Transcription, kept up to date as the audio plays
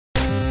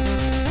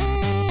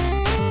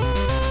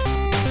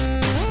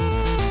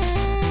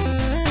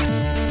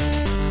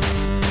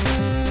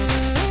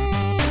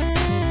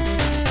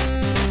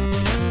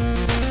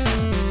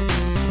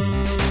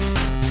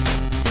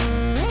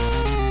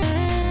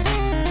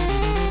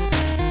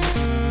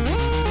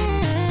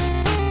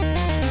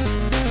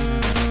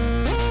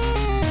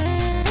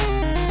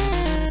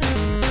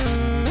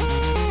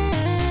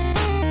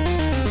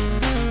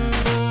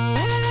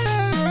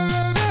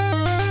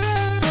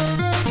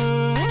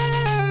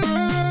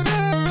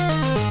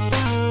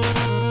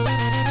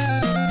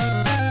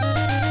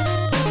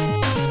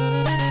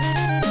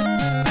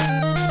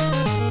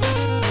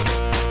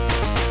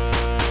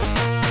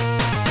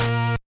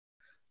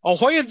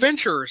Ahoy,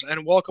 adventurers,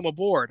 and welcome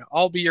aboard.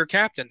 I'll be your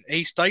captain,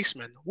 Ace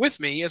Diceman. With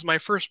me is my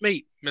first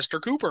mate,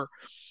 Mr. Cooper.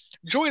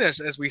 Join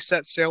us as we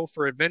set sail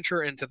for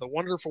adventure into the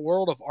wonderful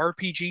world of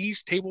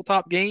RPGs,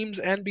 tabletop games,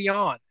 and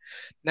beyond.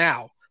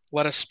 Now,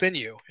 let us spin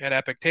you an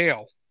epic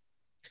tale.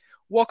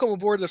 Welcome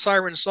aboard the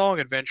Siren Song,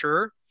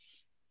 adventurer.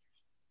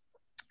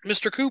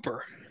 Mr.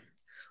 Cooper,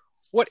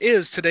 what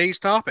is today's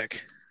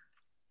topic?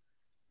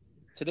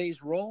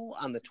 Today's roll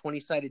on the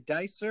 20-sided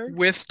dice, sir.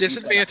 With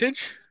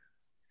disadvantage?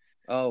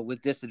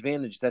 With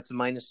disadvantage, that's a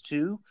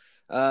 -2.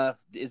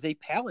 Is a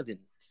paladin.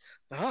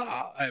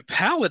 A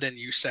paladin,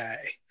 you say?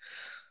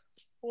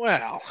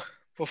 Well,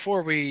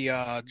 before we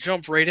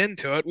jump right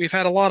into it, we've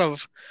had a lot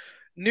of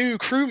new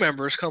crew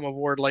members come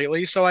aboard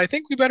lately, so I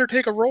think we better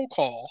take a roll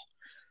call.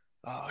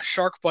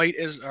 Sharkbait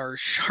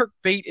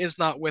is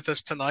not with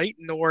us tonight,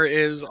 nor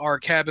is our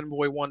cabin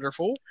boy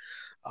Wonderful.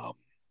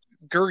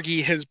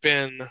 Gurgi has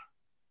been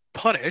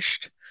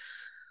punished.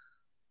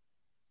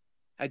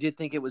 I did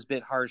think it was a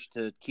bit harsh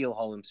to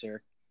keelhaul him,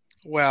 sir.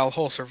 Well,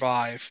 he'll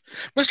survive.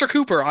 Mr.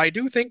 Cooper, I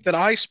do think that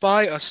I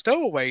spy a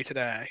stowaway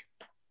today.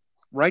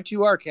 Right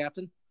you are,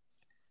 Captain.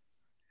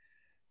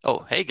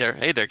 Oh, hey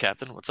there,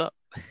 Captain. What's up?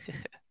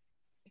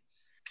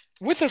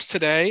 With us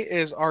today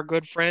is our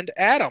good friend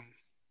Adam.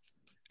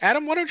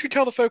 Adam, why don't you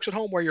tell the folks at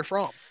home where you're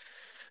from?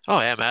 Oh,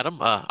 I am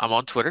Adam. I'm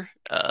on Twitter,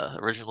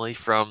 originally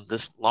from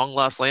this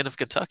long-lost land of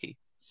Kentucky.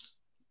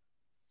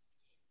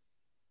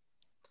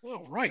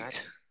 Oh,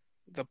 right.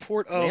 The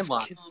port of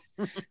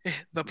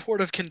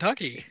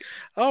Kentucky.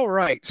 All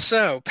right.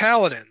 So,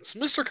 paladins.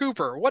 Mr.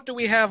 Cooper, what do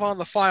we have on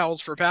the files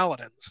for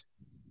paladins?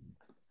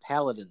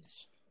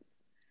 Paladins.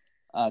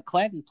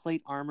 Clad in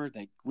plate armor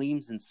that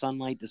gleams in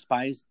sunlight,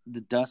 despise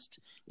the dust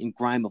and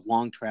grime of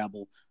long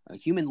travel, a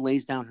human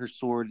lays down her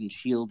sword and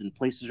shield and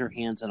places her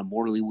hands on a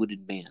mortally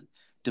wounded man.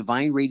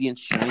 Divine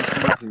radiance shines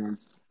from her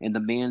hands, and the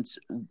man's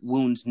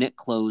wounds knit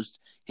closed,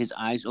 his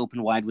eyes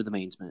open wide with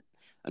amazement.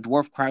 A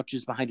dwarf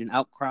crouches behind an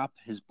outcrop,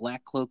 his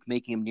black cloak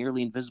making him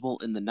nearly invisible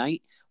in the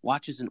night,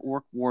 watches an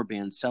orc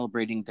warband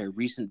celebrating their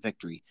recent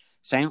victory.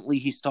 Silently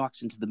he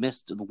stalks into the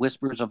mist of the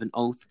whispers of an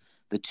oath.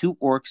 The two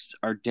orcs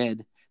are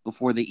dead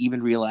before they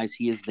even realize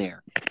he is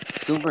there.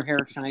 Silver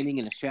hair shining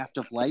in a shaft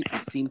of light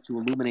that seems to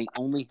illuminate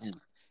only him.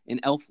 An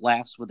elf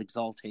laughs with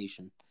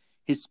exultation.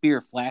 His spear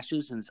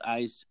flashes in his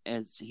eyes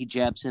as he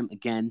jabs him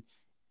again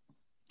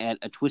at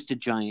a twisted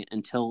giant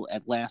until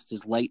at last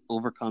his light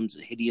overcomes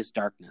a hideous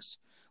darkness.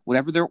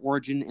 Whatever their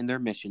origin and their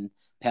mission,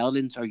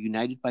 paladins are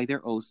united by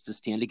their oaths to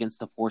stand against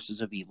the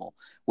forces of evil.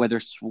 Whether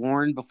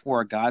sworn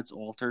before a god's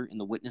altar in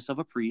the witness of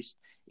a priest,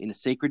 in a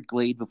sacred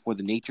glade before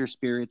the nature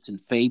spirits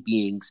and fey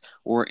beings,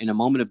 or in a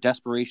moment of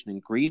desperation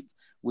and grief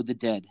with the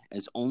dead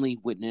as only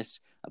witness,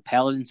 a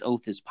paladin's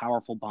oath is a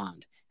powerful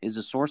bond. It is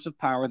a source of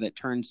power that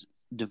turns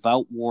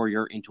devout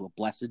warrior into a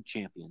blessed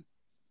champion.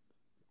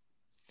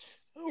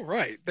 All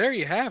right, there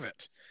you have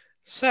it.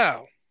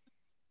 So,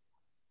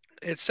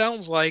 it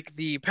sounds like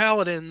the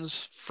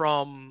paladins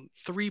from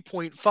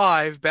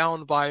 3.5,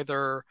 bound by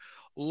their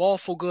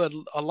lawful good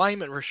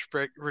alignment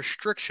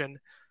restriction,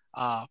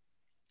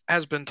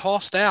 has been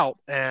tossed out,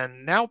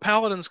 and now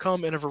paladins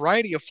come in a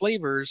variety of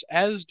flavors,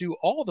 as do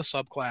all the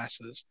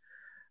subclasses.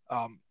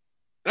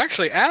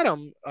 Actually,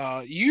 Adam,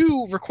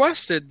 you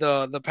requested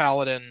the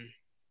paladin.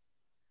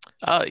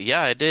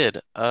 Yeah, I did.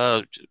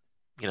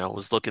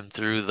 Was looking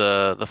through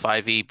the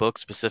 5e book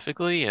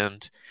specifically,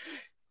 and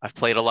I've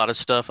played a lot of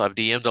stuff. I've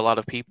DM'd a lot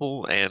of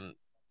people, and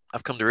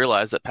I've come to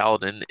realize that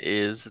Paladin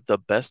is the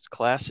best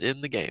class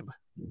in the game.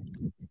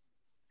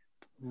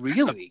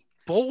 Really?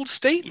 Bold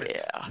statement.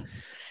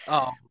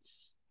 Yeah.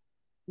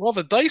 Well,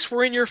 the dice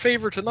were in your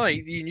favor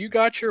tonight, and you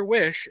got your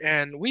wish,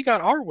 and we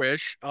got our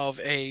wish of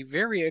a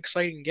very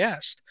exciting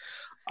guest.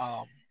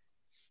 I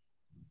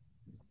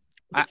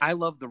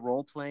love the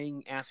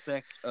role-playing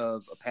aspect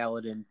of a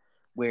paladin,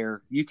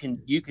 where you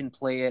can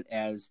play it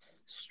as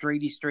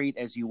straight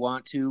as you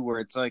want to,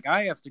 where it's like,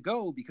 I have to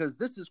go because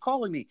this is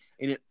calling me,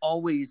 and it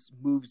always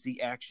moves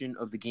the action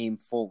of the game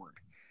forward.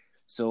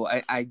 So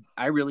I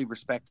really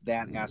respect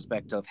that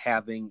aspect of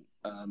having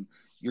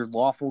your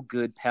lawful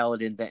good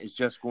paladin that is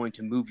just going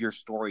to move your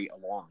story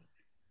along.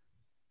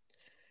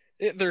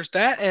 There's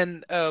that,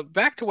 and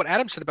back to what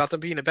Adam said about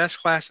them being the best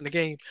class in the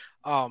game.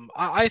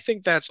 I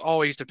think that's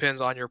always depends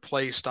on your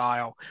play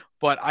style,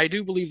 but I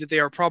do believe that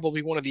they are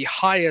probably one of the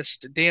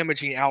highest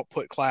damaging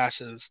output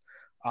classes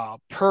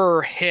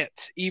per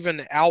hit,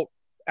 even out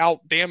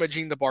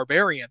damaging the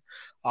barbarian.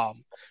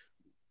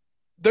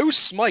 Those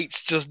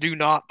smites just do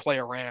not play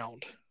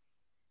around.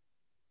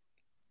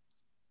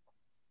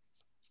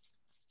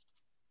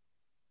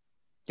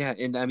 Yeah,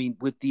 and I mean,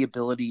 with the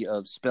ability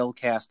of spell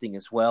casting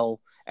as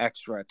well,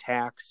 extra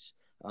attacks,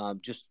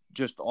 just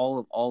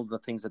all of the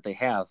things that they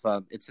have,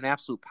 it's an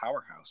absolute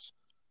powerhouse.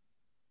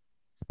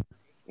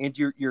 And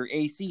your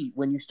AC,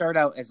 when you start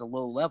out as a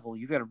low level,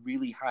 you've got a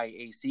really high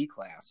AC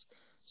class,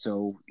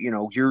 so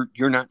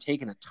you're not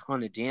taking a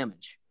ton of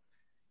damage.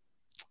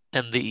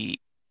 And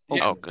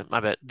my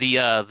bad. The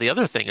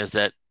other thing is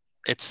that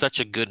it's such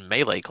a good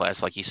melee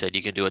class, like you said,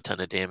 you can do a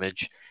ton of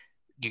damage.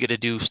 you get to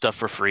do stuff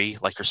for free,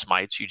 like your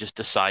smites. You just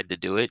decide to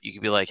do it. You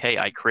can be like, hey,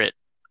 I crit.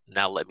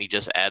 Now let me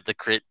just add the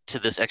crit to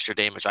this extra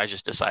damage I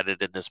just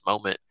decided in this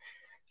moment.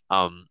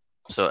 Um,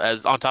 so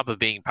as on top of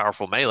being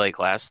powerful melee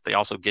class, they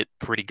also get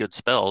pretty good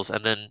spells.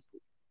 And then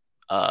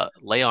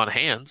lay on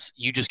hands,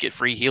 you just get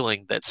free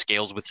healing that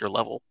scales with your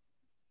level.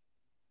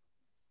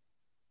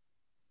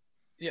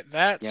 Yeah,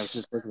 Yeah, I was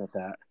just looking at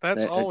that.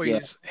 that's Yeah.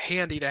 always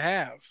handy to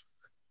have.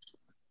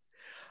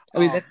 I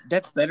mean,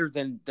 that's better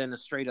than a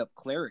straight up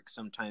cleric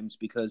sometimes,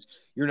 because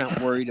you're not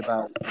worried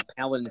about a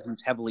paladin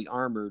who's heavily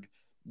armored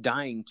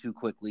dying too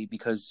quickly,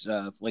 because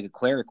like a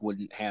cleric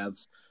wouldn't have,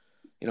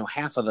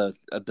 half of the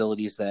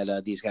abilities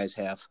that these guys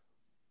have.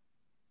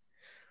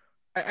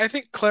 I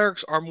think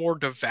clerics are more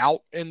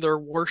devout in their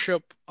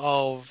worship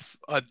of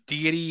a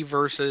deity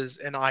versus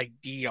an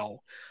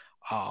ideal.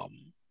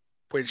 Um,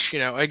 which,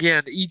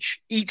 again,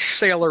 each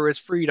sailor is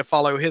free to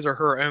follow his or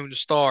her own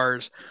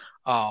stars.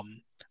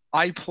 Um,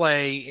 I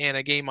play in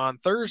a game on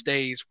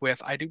Thursdays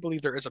with, I do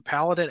believe there is a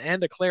paladin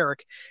and a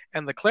cleric,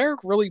 and the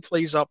cleric really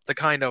plays up the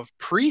kind of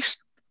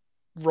priest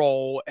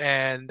role,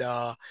 and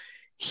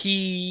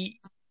he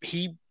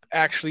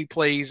actually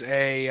plays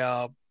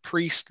a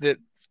priest that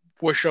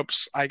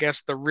worships, I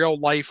guess, the real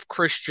life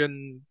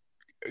Christian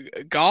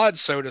God,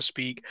 so to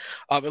speak.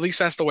 At least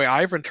that's the way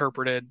I've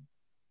interpreted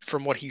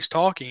from what he's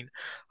talking.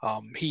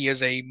 He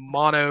is a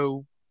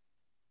monotheistic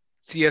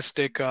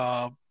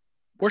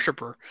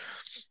worshiper.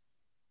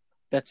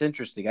 That's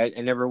interesting. I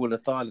never would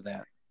have thought of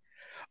that.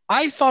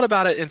 I thought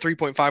about it in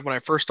 3.5 when I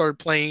first started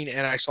playing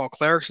and I saw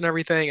clerics and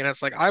everything, and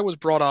it's like I was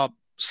brought up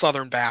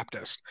Southern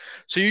Baptist.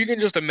 So you can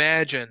just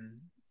imagine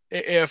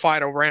if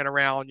I'd have ran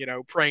around,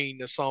 praying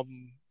to some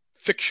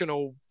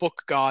fictional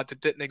book god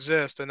that didn't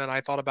exist, and then I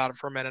thought about it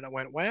for a minute and I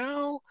went,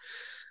 well,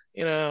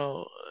 you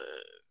know,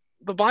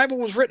 the Bible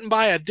was written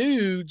by a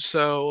dude,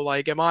 so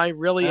like, am I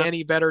really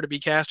any better to be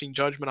casting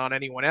judgment on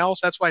anyone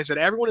else? That's why I said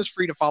everyone is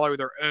free to follow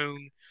their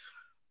own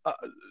uh,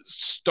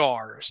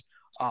 stars.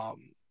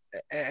 Um,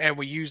 and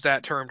we use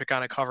that term to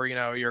kind of cover,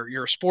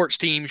 your sports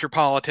teams, your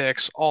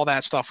politics, all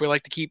that stuff. We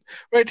like to keep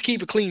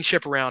a clean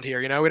ship around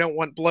here. We don't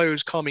want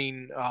blows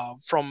coming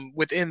from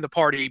within the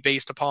party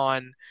based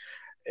upon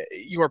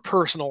your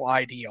personal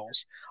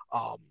ideals.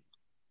 Um,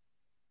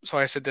 so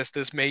I said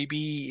this may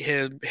be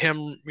him,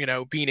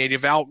 being a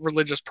devout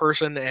religious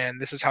person, and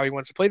this is how he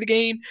wants to play the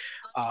game.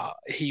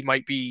 He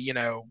might be,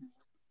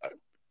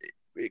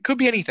 it could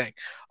be anything.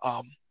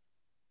 Um,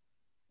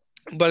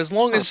 but as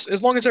long as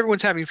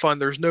everyone's having fun,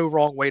 there's no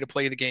wrong way to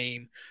play the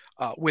game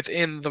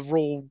within the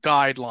rule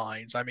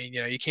guidelines. I mean,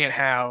 you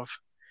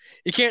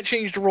can't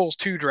change the rules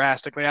too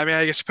drastically. I mean,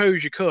 I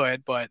suppose you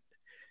could, but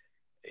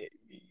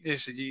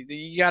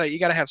you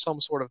gotta have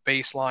some sort of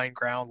baseline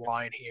ground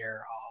line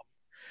here.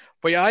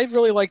 But yeah, I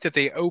really like that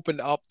they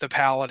opened up the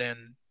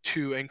paladin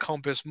to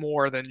encompass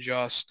more than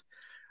just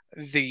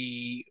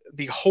the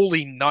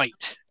holy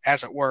knight,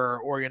 as it were,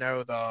 or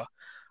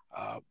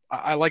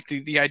I like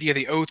the idea of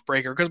the oath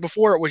breaker, because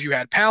before it was you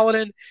had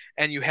paladin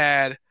and you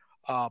had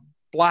uh,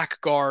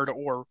 blackguard,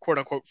 or quote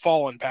unquote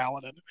fallen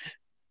paladin,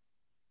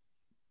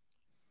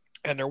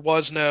 and there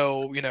was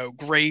no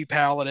gray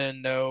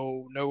paladin,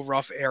 no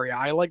rough area.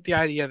 I like the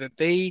idea that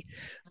they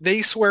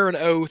swear an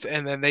oath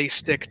and then they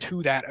stick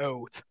to that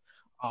oath.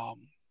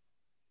 Um,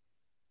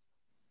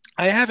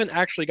 I haven't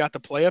actually got to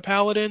play a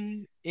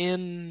paladin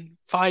in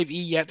 5e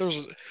yet.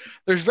 There's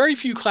very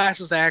few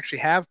classes I actually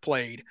have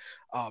played,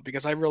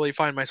 because I really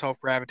find myself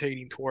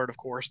gravitating toward, of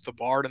course, the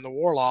bard and the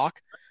warlock.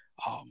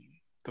 Um,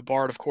 the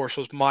bard, of course,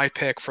 was my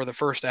pick for the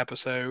first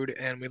episode,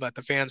 and we let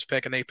the fans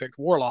pick, and they picked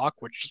warlock,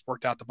 which just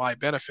worked out to my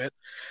benefit.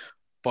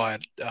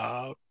 But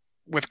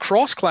with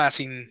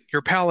cross-classing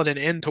your paladin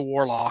into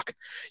warlock,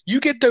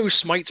 you get those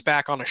smites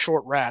back on a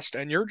short rest,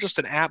 and you're just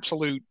an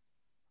absolute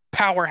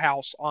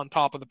powerhouse on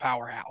top of the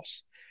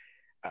powerhouse.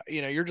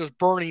 You're just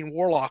burning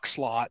warlock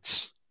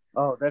slots.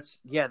 Oh, that's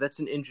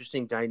an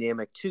interesting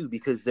dynamic too,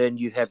 because then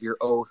you have your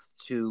oath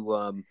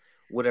to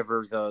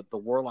whatever the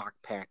warlock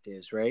pact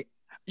is, right?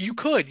 You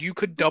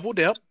could double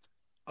dip.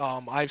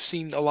 I've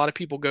seen a lot of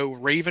people go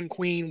Raven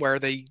Queen, where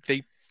their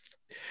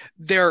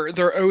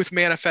oath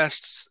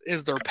manifests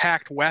is their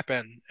pact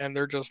weapon, and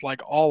they're just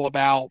like all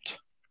about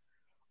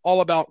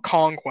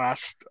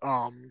conquest.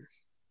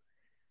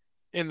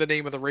 In the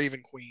name of the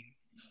Raven Queen.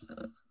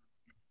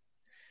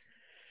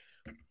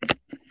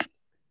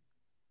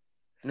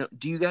 Now,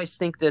 do you guys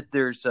think that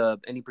there's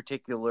any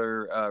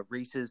particular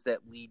races that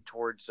lead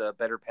towards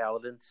better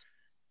paladins?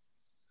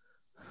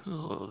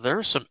 Ooh, there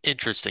are some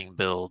interesting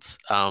builds.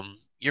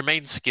 Your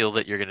main skill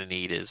that you're going to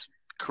need is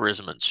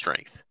charisma and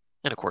strength,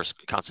 and of course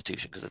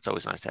constitution, because it's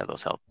always nice to have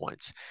those health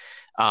points.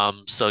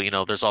 So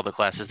there's all the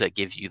classes that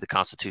give you the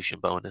constitution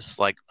bonus,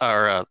 or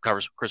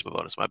charisma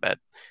bonus. My bad.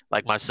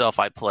 Like myself,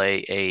 I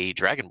play a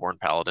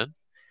dragonborn paladin.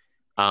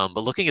 But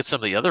looking at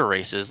some of the other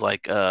races,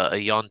 like a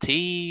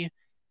Yuan-ti,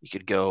 you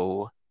could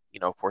go,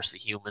 of course, the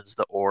humans,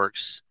 the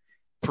orcs,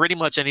 pretty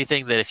much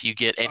anything that if you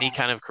get any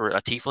kind of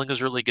a tiefling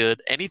is really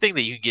good. Anything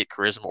that you can get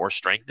charisma or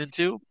strength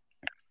into,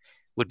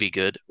 would be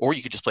good. Or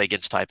you could just play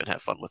against type and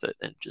have fun with it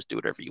and just do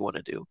whatever you want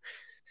to do.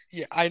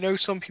 Yeah, I know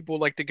some people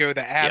like to go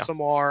the Yeah.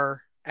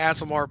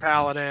 Aasimar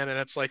Paladin, and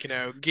it's like,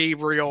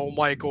 Gabriel,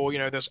 Michael,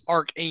 this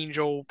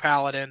Archangel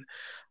Paladin.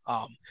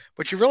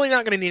 But you're really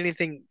not going to need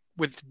anything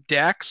with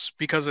Dex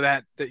because of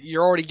that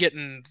you're already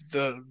getting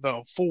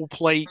the full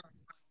plate,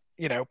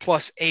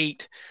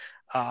 +8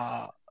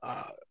 uh,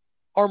 uh,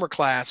 armor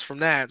class from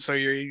that. So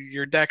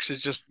your Dex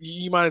is just,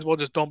 you might as well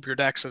just dump your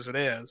Dex as it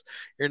is.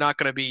 You're not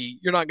gonna be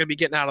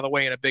getting out of the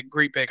way in a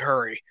great big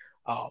hurry.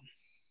 Um,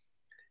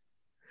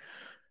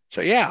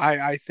 so yeah,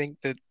 I think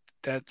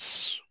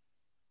that's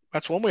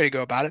that's one way to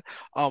go about it.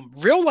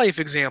 Real life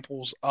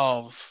examples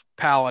of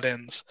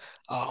paladins.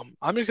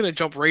 I'm just going to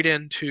jump right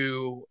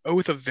into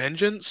Oath of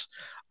Vengeance.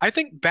 I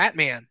think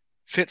Batman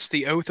fits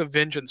the Oath of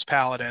Vengeance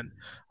paladin,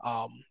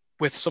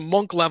 with some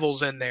monk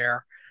levels in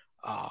there.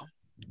 Uh,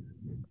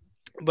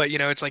 but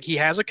it's like he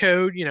has a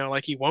code.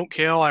 Like he won't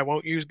kill. I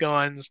won't use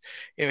guns.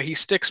 He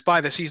sticks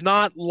by this. He's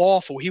not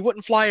lawful. He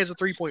wouldn't fly as a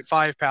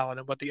 3.5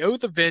 paladin, but the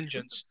Oath of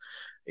Vengeance.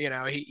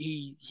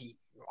 He.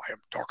 I am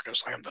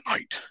darkness. I am the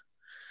night.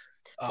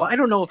 Well, I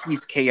don't know if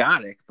he's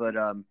chaotic, but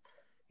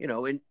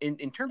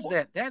in terms of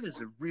that, that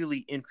is a really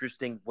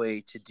interesting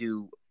way to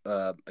do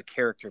a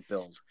character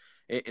build,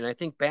 and I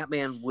think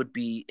Batman would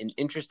be an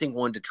interesting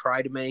one to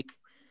try to make.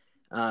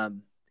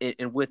 And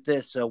with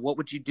this, what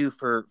would you do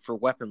for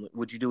weapon?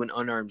 Would you do an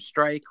unarmed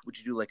strike? Would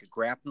you do like a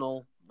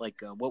grapnel?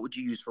 Like, what would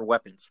you use for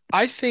weapons?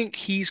 I think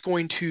he's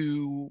going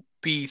to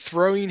be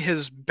throwing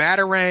his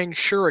Batarang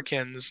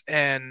shurikens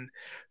and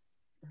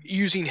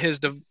using his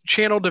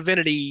channel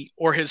divinity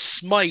or his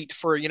smite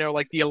for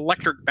like the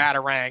electric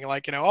Batarang,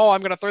 like oh, I'm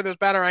going to throw this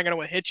Batarang and it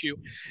will hit you,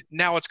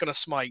 now it's going to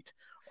smite,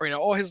 or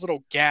all his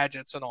little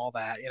gadgets and all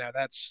that.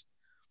 That's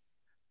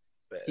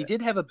He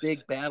did have a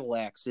big battle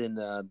axe in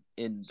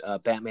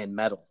Batman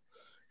Metal,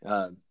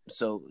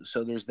 so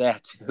there's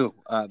that too.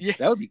 Yeah.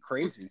 That would be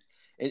crazy,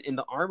 and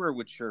the armor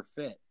would sure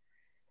fit.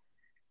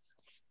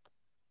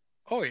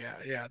 Oh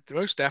yeah,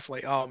 most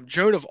definitely.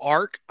 Joan of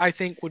Arc, I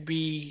think, would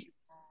be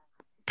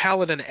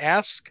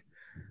paladin-esque.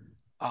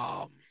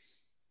 Um,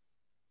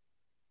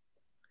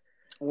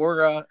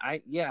 Or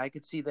I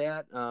could see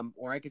that.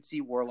 Or I could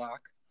see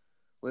Warlock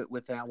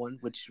with that one,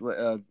 which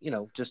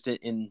just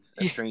in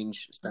a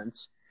strange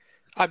sense.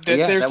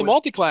 there's the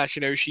multi-class,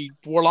 she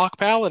Warlock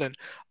Paladin.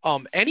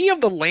 Any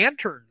of the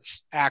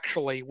lanterns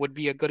actually would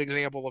be a good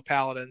example of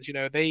paladins.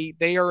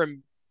 They are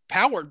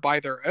empowered by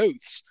their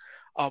oaths.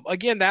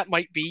 Again, that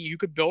might be, you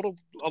could build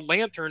a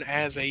lantern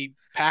as a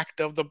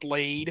Pact of the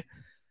Blade.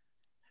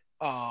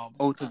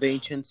 Oath of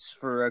Ancients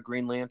for a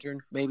Green Lantern,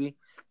 maybe.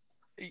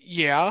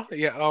 Yeah,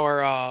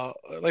 or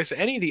like I said,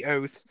 any of the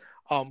oaths.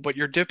 But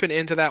you're dipping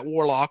into that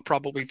warlock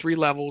probably 3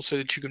 levels so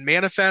that you can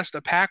manifest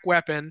a pack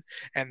weapon,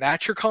 and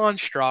that's your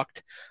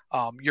construct.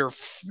 You're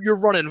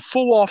running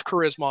full off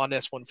charisma on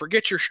this one.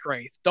 Forget your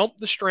strength. Dump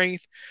the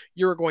strength.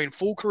 You're going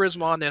full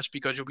charisma on this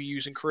because you'll be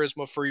using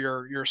charisma for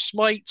your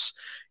smites,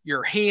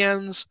 your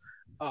hands,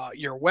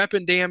 your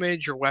weapon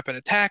damage, your weapon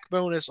attack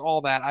bonus,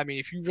 all that. I mean,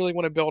 if you really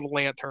want to build a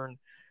lantern,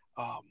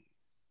 um,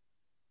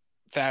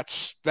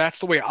 that's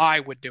the way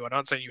I would do it. I'm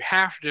not saying you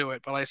have to do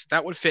it, but like I said,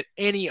 that would fit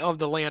any of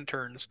the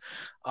lanterns.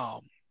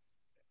 Um,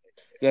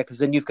 Yeah, because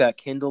then you've got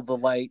kindle the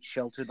light,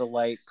 shelter the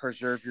light,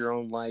 preserve your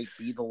own light,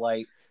 be the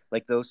light,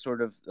 like those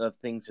sort of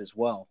things as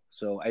well.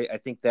 So I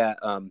think that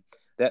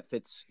that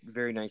fits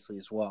very nicely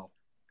as well.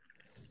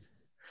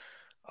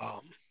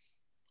 um,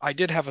 I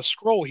did have a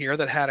scroll here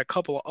that had a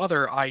couple of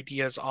other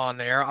ideas on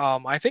there.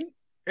 I think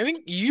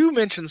you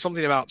mentioned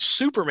something about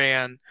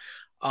Superman,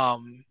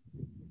 um,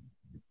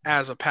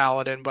 as a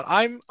paladin, but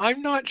I'm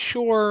not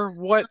sure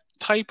what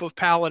type of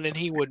paladin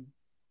he would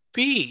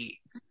be.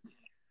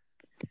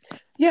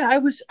 Yeah, I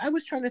was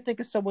trying to think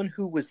of someone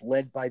who was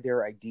led by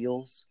their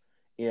ideals,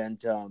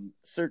 and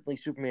certainly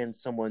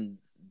Superman's someone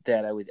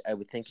that I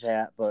would think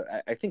that, but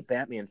I think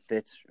Batman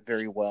fits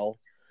very well.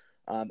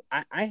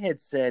 I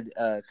had said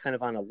kind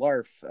of on a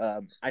larf,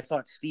 I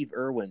thought Steve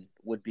Irwin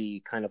would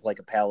be kind of like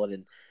a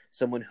paladin,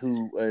 someone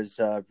who was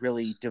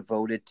really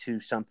devoted to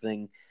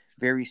something,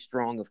 very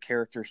strong of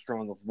character,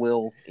 strong of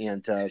will,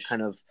 and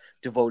kind of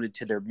devoted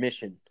to their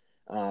mission.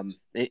 And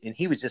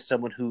he was just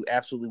someone who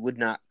absolutely would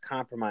not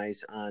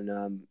compromise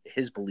on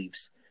his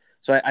beliefs.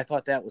 So I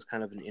thought that was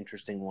kind of an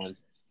interesting one.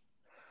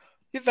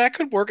 Yeah, that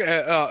could work.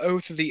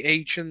 Oath of the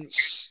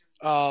Ancients,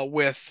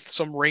 with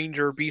some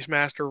Ranger,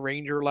 Beastmaster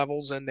Ranger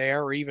levels in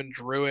there, or even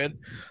Druid.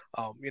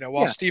 While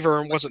Yeah, Steve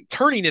Irwin wasn't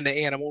turning into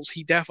animals,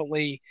 he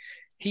definitely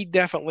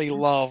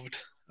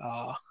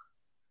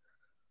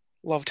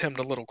loved him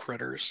to little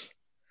critters.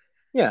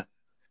 yeah.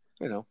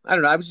 I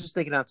don't know. I was just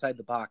thinking outside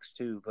the box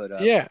too,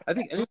 but Yeah. I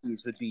think any of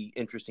these would be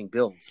interesting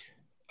builds.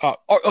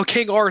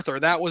 King Arthur,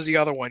 that was the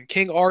other one.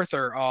 King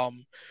Arthur,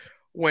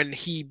 when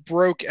he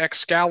broke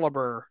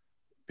Excalibur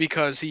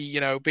because he,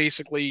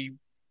 basically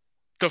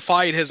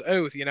defied his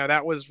oath,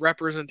 that was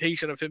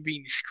representation of him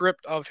being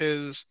stripped of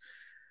his,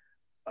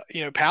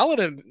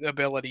 paladin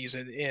abilities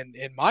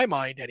in my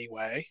mind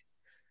anyway.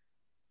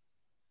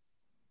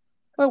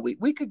 Well,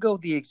 we could go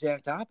the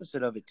exact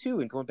opposite of it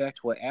too, and going back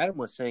to what Adam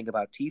was saying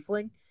about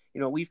Tiefling.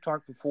 We've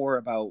talked before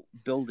about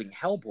building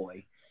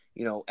Hellboy,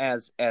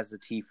 as a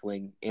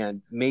Tiefling,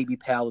 and maybe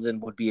Paladin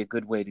would be a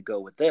good way to go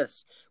with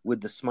this,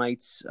 with the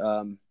smites.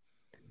 I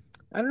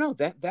don't know,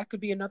 that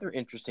could be another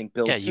interesting Yeah,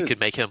 build you too. could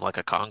make him like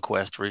a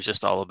conquest where he's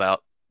just all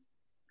about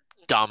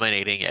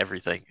dominating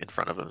everything in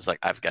front of him. It's like,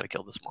 I've got to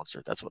kill this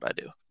monster. That's what I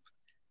do.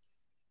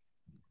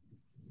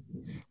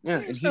 Yeah,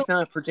 and he's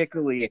not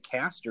particularly a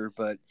caster,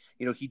 but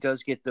he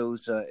does get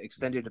those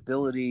extended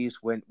abilities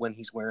when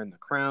he's wearing the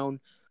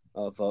crown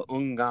of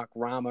Ungok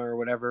Rama or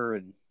whatever,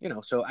 and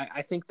so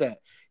I think that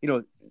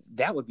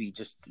that would be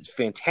just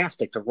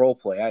fantastic to role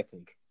play. I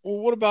think. Well,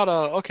 what about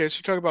okay, so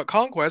you're talking about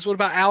conquest. What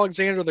about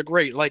Alexander the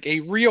Great? Like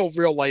a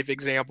real life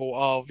example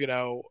of,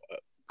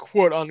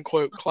 quote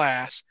unquote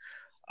class.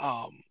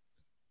 Um,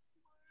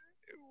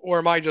 or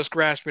am I just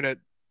grasping at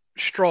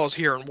straws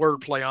here and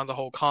wordplay on the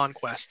whole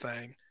conquest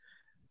thing?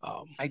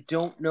 I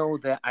don't know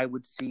that I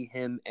would see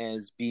him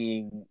as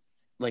being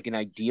like an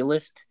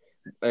idealist,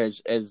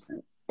 as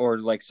or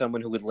like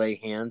someone who would lay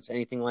hands,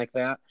 anything like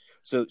that.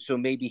 So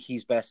maybe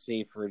he's best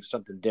saved for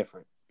something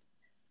different.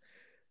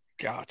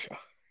 Gotcha.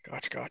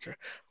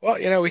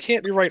 Well, we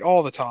can't be right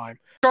all the time.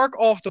 Shark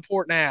off the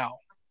port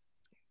now.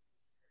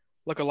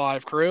 Look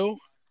alive, crew.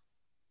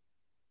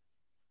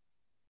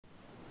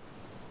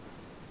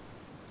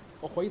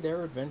 Ahoy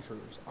there,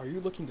 adventurers! Are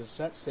you looking to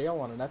set sail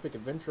on an epic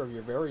adventure of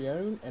your very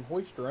own and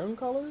hoist your own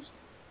colors?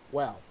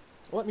 Well,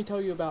 let me tell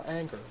you about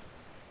Anchor.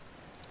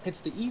 It's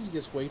the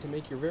easiest way to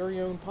make your very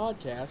own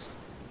podcast,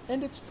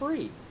 and it's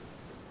free.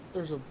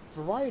 There's a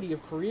variety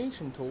of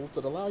creation tools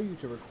that allow you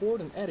to record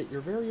and edit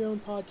your very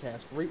own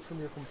podcast right from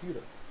your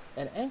computer,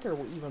 and Anchor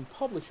will even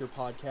publish your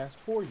podcast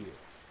for you,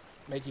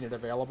 making it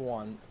available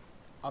on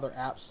other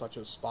apps such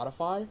as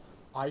Spotify,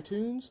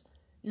 iTunes.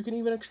 You can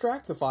even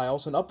extract the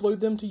files and upload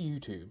them to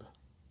YouTube.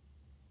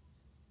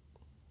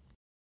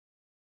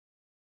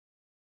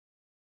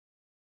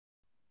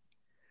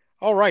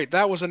 All right,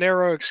 that was a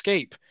narrow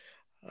escape.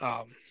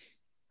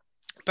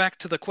 Back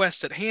to the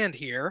quest at hand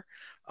here.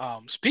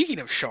 Speaking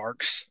of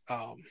sharks,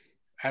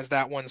 as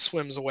that one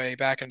swims away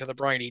back into the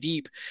briny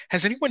deep,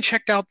 has anyone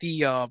checked out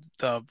the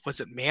was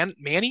it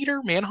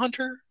Maneater,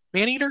 Manhunter,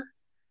 Maneater?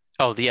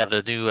 Oh, yeah,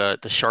 the new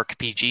the Shark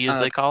PG as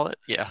they call it.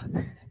 Yeah.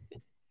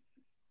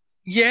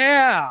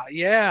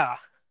 Yeah.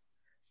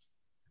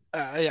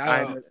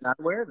 I'm not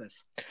aware of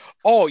this.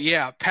 Oh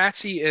yeah,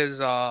 Patsy is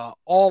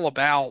all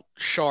about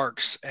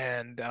sharks,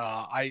 and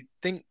I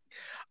think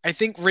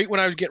right when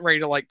I was getting ready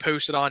to like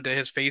post it onto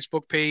his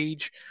Facebook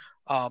page,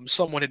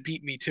 someone had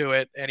beat me to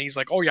it, and he's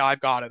like, "Oh yeah, I've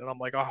got it," and I'm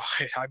like, "Oh,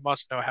 I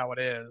must know how it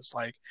is."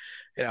 Like,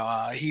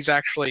 he's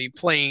actually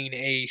playing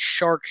a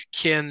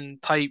shark-kin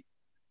type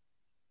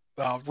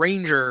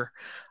ranger,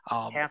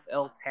 half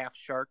elf, half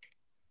shark.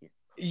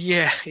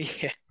 Yeah.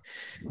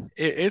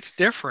 It's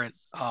different.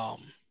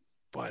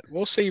 But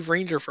we'll save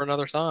Ranger for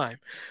another time.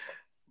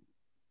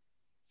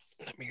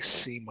 Let me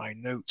see my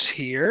notes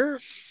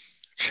here.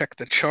 Check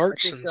the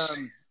charts.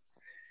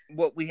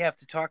 What we have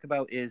to talk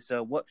about is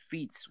what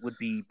feats would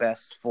be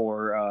best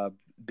for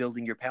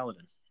building your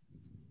paladin.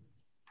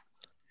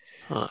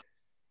 Huh.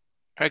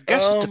 I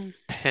guess it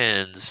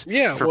depends.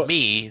 Yeah. For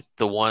me,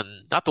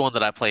 not the one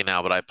that I play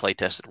now, but I play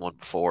tested one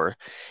before.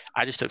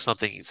 I just took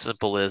something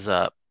simple as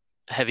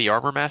Heavy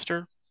Armor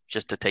Master,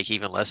 just to take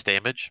even less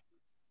damage.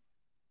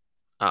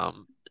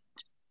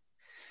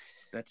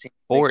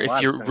 Or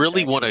if you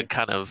really want to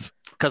kind of,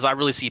 because I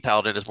really see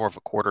Paladin as more of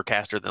a quarter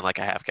caster than like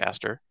a half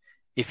caster.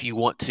 If you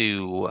want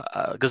to,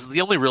 because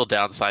the only real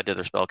downside to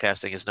their spell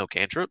casting is no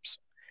cantrips.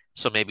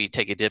 So maybe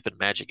take a dip in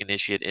Magic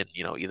Initiate in,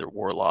 either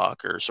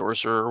Warlock or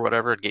Sorcerer or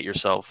whatever, and get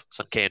yourself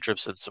some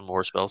cantrips and some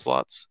more spell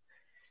slots.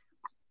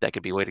 That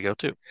could be a way to go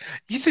too.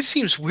 It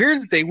seems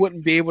weird that they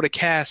wouldn't be able to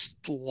cast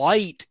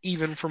Light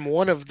even from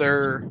one of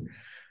their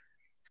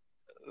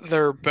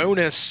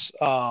bonus.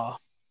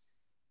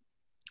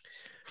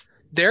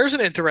 There's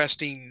an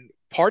interesting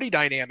party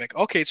dynamic.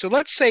 Okay, so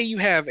let's say you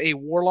have a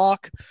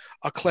Warlock,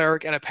 a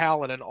Cleric, and a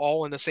Paladin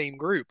all in the same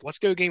group. Let's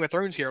go Game of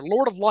Thrones here.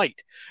 Lord of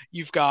Light.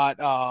 You've got,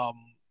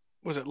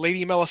 was it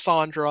Lady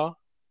Melisandre,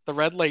 the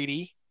Red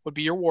Lady, would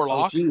be your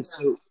Warlock. Oh, geez.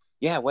 So,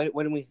 yeah, why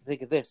didn't we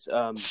think of this?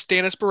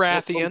 Stannis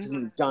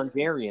Baratheon.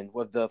 Dondarrion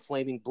with the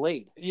Flaming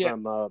Blade. Yeah.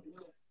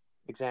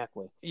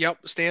 Exactly.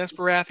 Yep, Stannis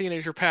Baratheon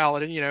is your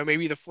Paladin.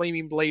 Maybe the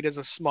Flaming Blade is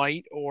a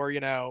smite, or,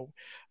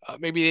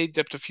 maybe they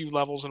dipped a few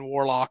levels in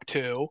Warlock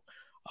too.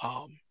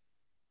 No,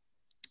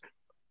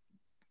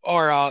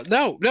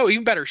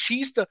 even better.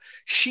 She's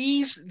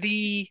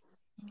the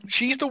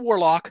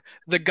Warlock.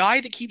 The guy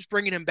that keeps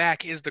bringing him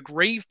back is the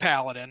Grave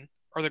Paladin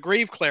or the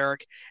Grave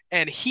Cleric,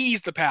 and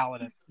he's the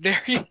Paladin.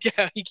 There you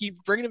go. He keeps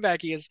bringing him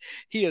back. He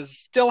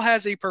still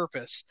has a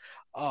purpose.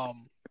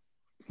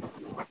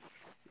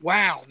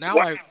 Wow. Now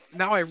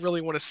I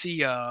really want to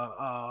see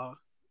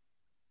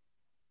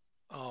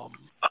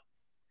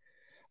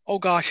oh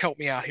gosh, help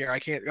me out here. I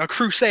can't. A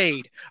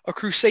crusade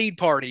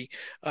party,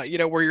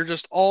 where you're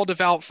just all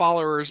devout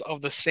followers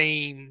of the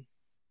same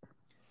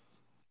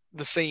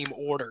the same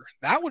order.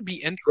 That would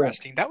be Yeah.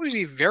 interesting. That would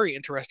be a very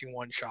interesting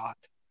one shot.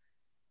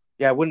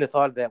 Yeah, I wouldn't have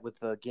thought of that with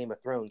Game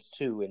of Thrones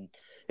too. And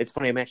it's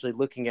funny, I'm actually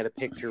looking at a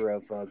picture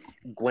of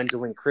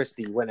Gwendolyn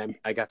Christie when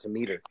I got to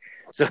meet her.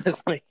 So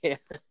it's like, yeah,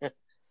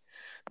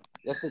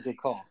 that's a good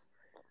call.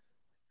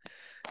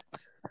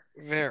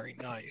 Very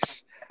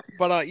nice.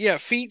 But yeah,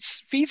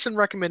 feats and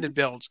recommended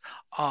builds.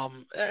 Like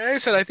I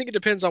said, I think it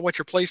depends on what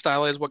your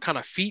playstyle is, what kind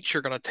of feats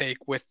you're going to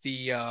take with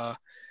the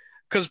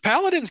because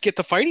paladins get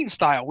the fighting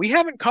style. We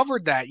haven't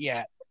covered that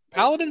yet.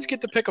 Paladins get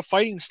to pick a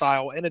fighting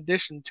style in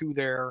addition to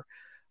their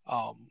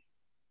um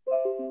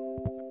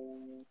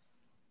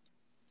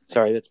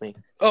Sorry, that's me.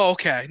 Oh,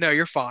 okay. No,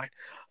 you're fine.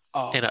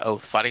 And an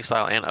oath, fighting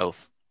style and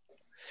oath.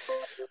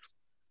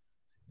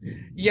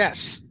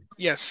 Yes.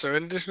 Yes, so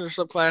in addition to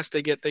subclass,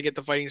 they get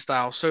the fighting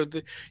style. So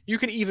you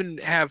can even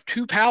have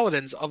two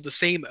paladins of the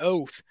same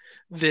oath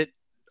that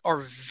are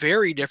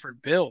very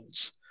different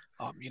builds.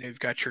 You've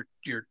got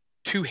your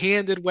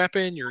two-handed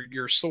weapon,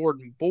 your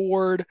sword and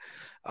board.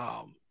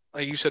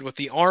 Like you said, with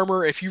the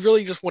armor, if you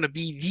really just want to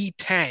be the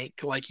tank,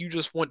 like you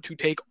just want to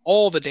take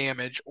all the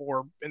damage,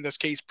 or in this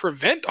case,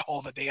 prevent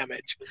all the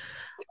damage,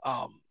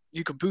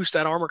 you could boost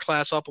that armor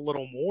class up a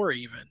little more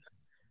even.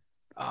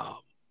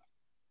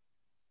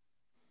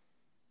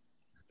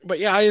 But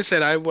yeah, like I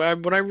said,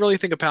 when I really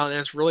think of Paladin,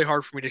 it's really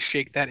hard for me to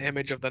shake that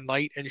image of the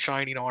knight in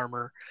shining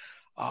armor,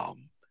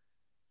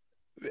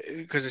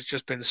 because it's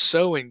just been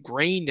so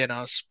ingrained in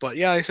us. But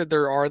yeah, like I said,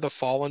 there are the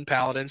fallen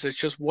paladins. It's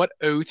just what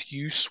oath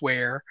you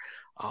swear,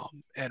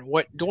 and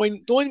what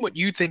doing what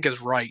you think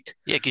is right.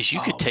 Yeah, because you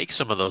could take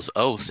some of those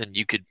oaths and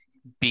you could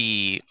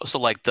be so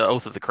like the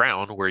oath of the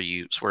crown, where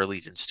you swear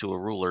allegiance to a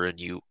ruler and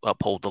you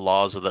uphold the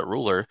laws of that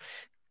ruler.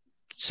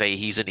 Say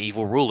he's an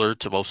evil ruler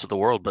to most of the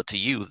world, but to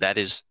you,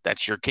 that's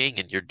your king,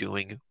 and you're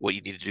doing what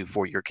you need to do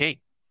for your king.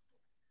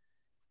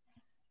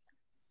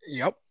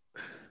 Yep.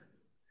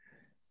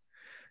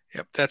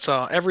 That's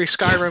every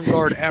Skyrim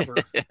guard ever.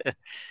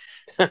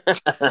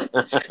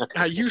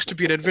 I used to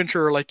be an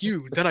adventurer like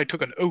you. Then I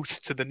took an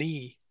oath to the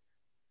knee.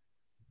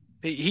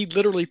 He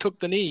literally took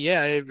the knee.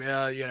 Yeah.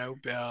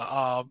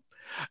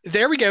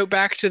 There we go.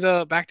 Back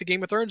to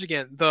Game of Thrones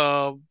again.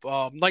 The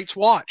Night's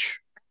Watch.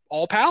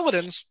 All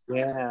paladins.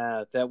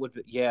 Yeah, that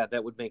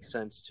would make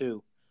sense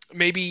too.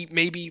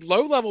 Maybe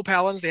low level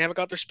paladins. They haven't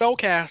got their spell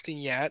casting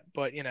yet,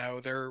 but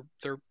they're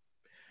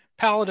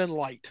paladin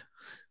light.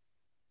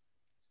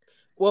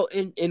 Well,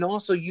 and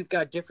also you've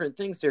got different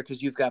things there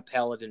because you've got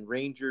paladin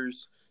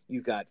rangers,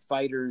 you've got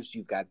fighters,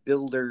 you've got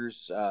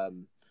builders,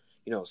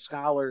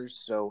 scholars.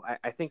 So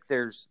I think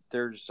there's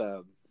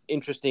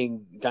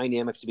interesting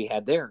dynamics to be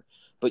had there.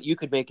 But you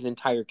could make an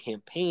entire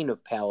campaign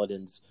of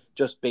paladins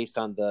just based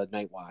on the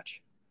Night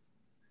Watch.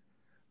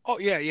 Oh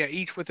yeah,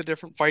 each with a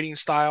different fighting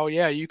style.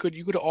 Yeah, you could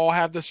all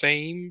have the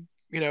same,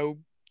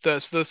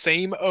 the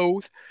same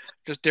oath,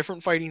 just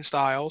different fighting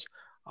styles.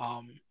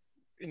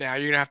 Now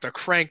you're gonna have to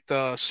crank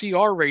the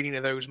CR rating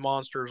of those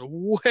monsters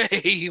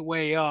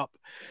way up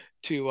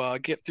to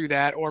get through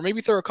that, or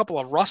maybe throw a couple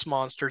of rust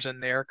monsters in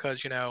there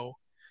because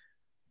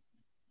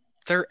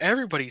they're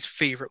everybody's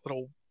favorite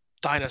little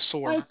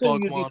dinosaur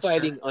bug you'd monster. be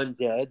fighting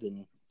undead,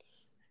 and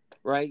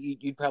right,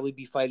 you'd probably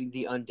be fighting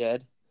the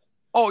undead.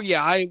 Oh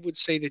yeah, I would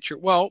say that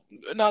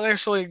not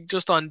necessarily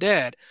just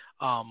undead.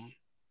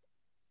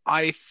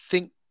 I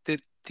think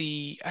that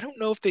I don't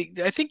know if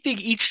I think they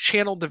each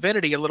channel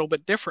divinity a little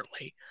bit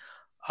differently.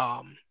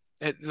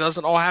 It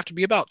doesn't all have to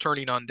be about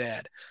turning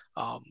undead.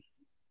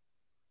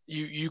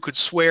 You could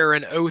swear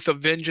an oath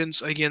of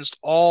vengeance against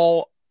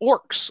all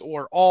orcs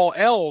or all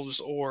elves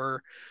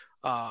or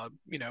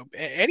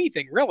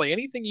anything really,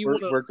 anything you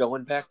want. We're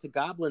going back to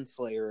Goblin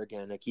Slayer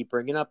again. I keep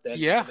bringing up that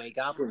anime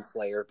Goblin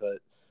Slayer, but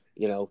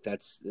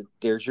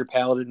there's your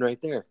paladin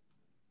right there.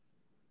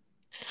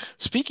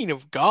 Speaking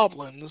of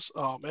goblins,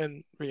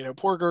 and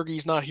poor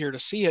Gurgi's not here to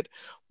see it,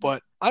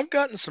 but I've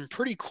gotten some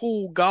pretty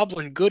cool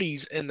goblin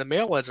goodies in the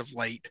mail as of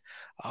late.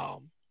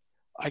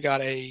 I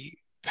got a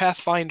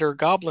Pathfinder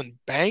Goblin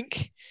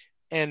Bank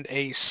and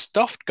a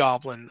stuffed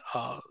goblin.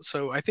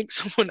 So I think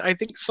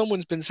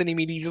someone's been sending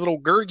me these little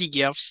Gurgi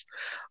gifts.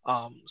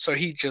 So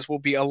he just will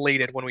be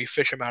elated when we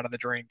fish him out of the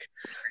drink.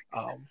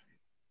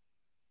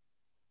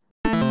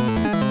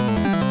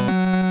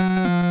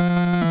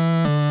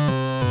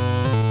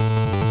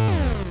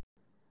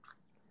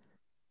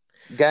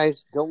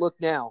 Guys, don't look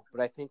now,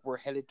 but I think we're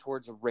headed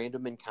towards a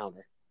random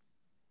encounter.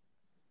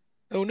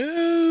 Oh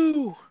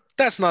no!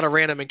 That's not a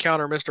random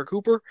encounter, Mr.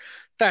 Cooper.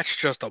 That's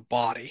just a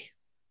body.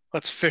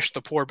 Let's fish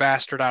the poor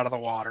bastard out of the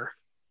water.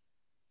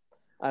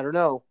 I don't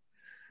know.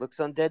 Looks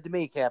undead to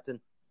me,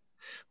 Captain.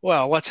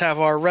 Well, let's have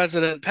our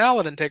resident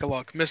paladin take a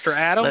look. Mr.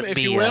 Adam, if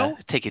you will.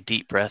 Take a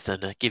deep breath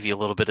and give you a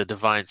little bit of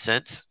divine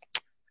sense.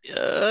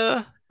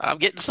 I'm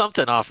getting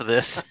something off of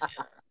this.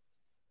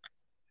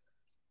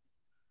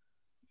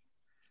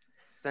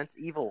 Sense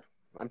evil.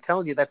 I'm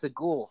telling you, that's a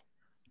ghoul.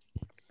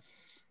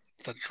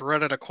 The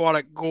dreaded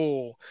aquatic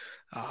ghoul.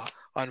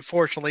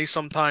 Unfortunately,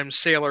 sometimes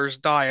sailors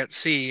die at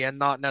sea and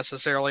not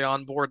necessarily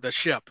on board the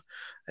ship.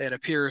 It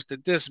appears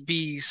that this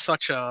be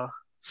such a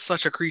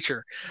such a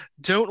creature.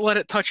 Don't let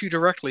it touch you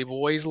directly,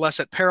 boys, lest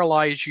it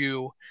paralyze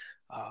you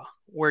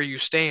where you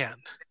stand,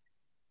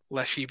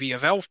 lest ye be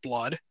of elf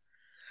blood.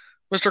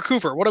 Mr.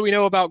 Cooper, what do we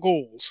know about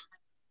ghouls?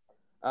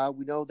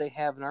 We know they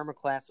have an armor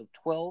class of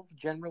 12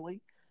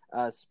 generally,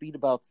 speed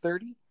about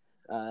 30.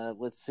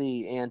 Let's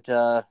see, and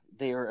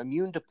they are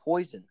immune to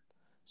poison.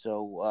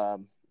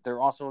 So they're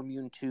also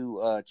immune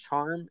to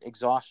charm,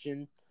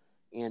 exhaustion,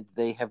 and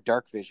they have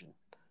dark vision.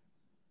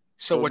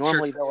 So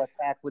normally they'll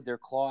attack with their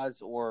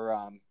claws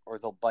or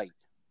they'll bite.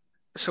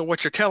 So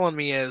what you're telling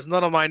me is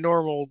none of my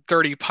normal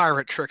dirty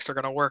pirate tricks are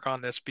going to work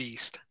on this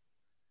beast.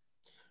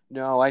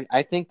 No,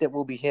 I think that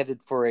we'll be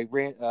headed for a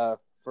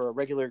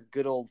regular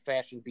good old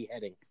fashioned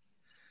beheading.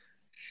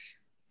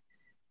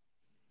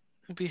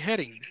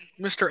 Beheading.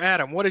 Mr.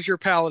 Adam, what is your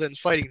paladin's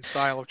fighting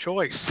style of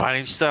choice?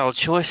 Fighting style of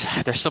choice?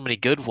 There's so many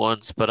good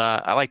ones, but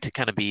I like to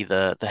kind of be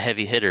the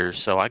heavy hitters,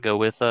 so I go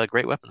with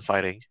great weapon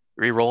fighting.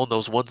 Rerolling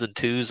those 1s and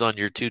 2s on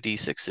your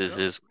 2d6s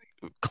is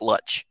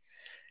clutch.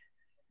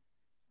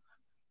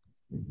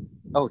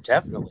 Oh,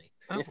 definitely.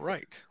 All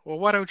right. Well,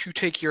 why don't you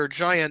take your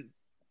giant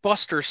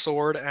buster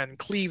sword and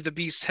cleave the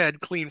beast's head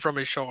clean from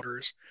his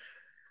shoulders?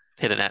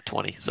 Hit an at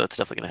 20, so that's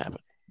definitely going to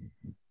happen.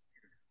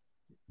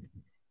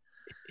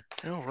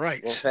 All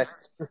right. Well,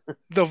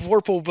 the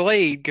Vorpal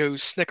blade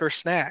goes snicker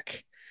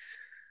snack.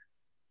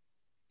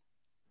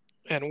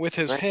 And with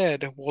his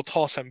head, we'll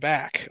toss him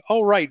back.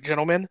 All right,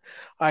 gentlemen.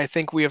 I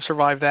think we have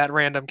survived that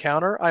random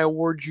counter. I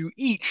award you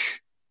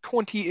each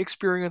 20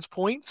 experience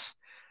points,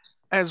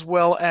 as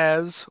well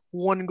as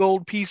 1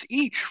 gold piece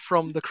each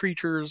from the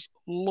creature's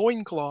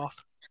loincloth.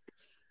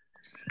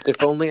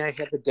 If only I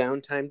had the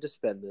downtime to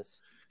spend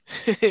this.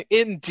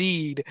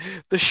 Indeed.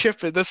 The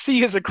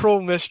sea is a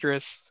cruel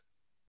mistress.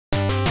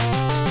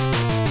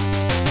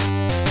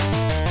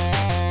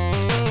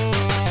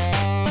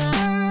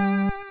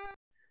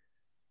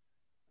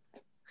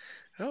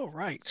 All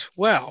right.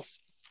 Well,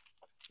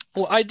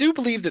 I do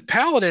believe that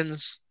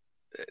paladins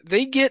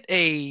they get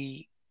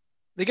a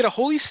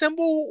holy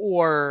symbol,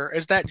 or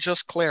is that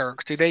just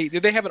clerics? Do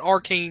they have an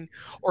arcane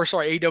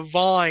a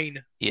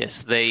divine?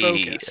 Yes,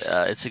 focus?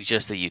 It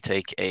suggests that you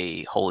take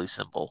a holy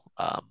symbol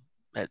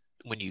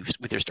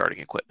with your starting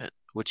equipment,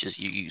 which is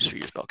you use for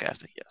your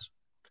spellcasting. Yes.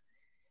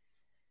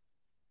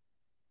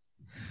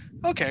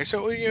 Okay,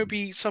 so it would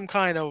be some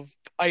kind of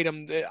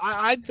item.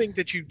 I think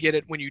that you get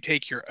it when you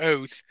take your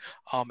oath,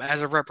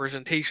 as a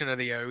representation of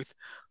the oath,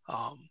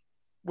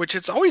 which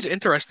it's always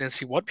interesting to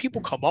see what people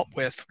come up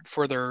with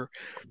for their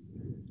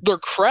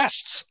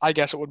crests. I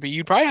guess it would be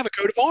you'd probably have a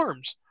coat of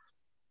arms.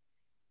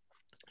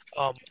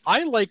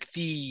 I like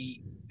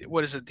the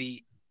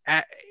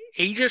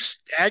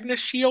Agnes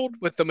shield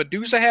with the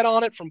Medusa head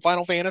on it from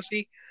Final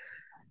Fantasy.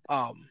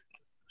 That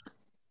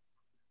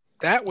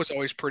was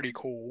always pretty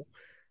cool.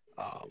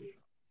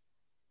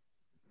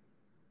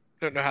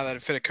 Don't know how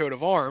that'd fit a coat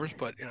of arms,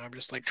 but I'm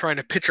just like trying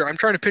to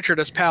picture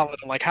this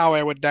paladin, like how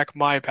I would deck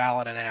my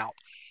paladin out.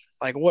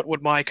 Like, what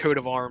would my coat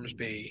of arms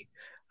be?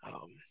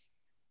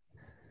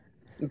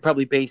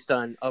 Probably based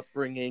on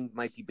upbringing,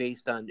 might be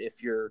based on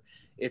if you're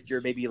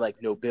maybe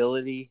like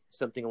nobility,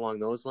 something along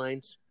those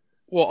lines.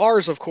 Well,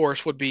 ours, of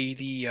course, would be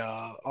the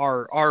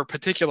our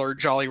particular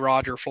Jolly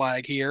Roger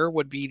flag here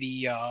would be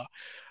the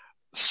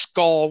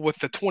skull with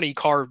the 20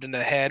 carved in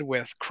the head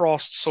with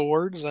crossed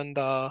swords and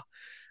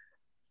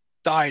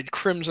dyed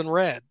crimson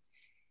red.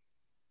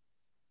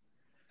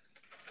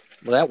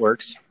 Well, that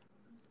works.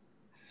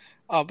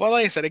 But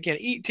like I said, again,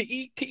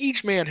 to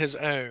each man his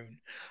own.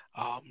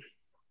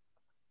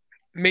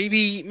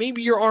 Maybe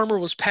your armor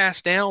was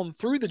passed down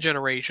through the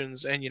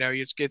generations, and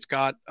it's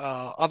got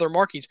other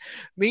markings.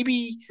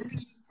 Maybe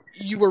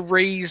you were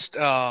raised.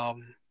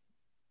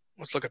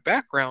 Let's look at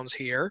backgrounds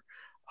here.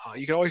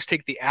 You can always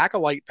take the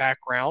acolyte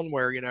background,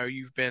 where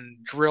you've been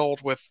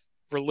drilled with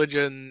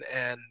religion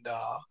and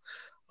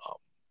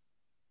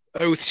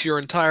oaths your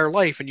entire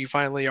life, and you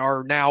finally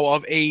are now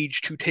of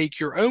age to take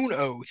your own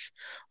oath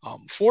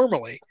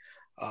formally.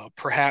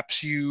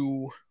 Perhaps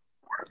you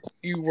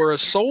were a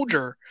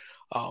soldier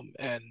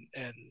and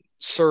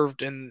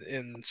served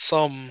in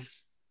some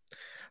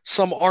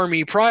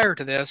army prior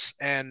to this,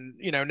 and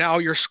now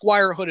your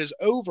squirehood is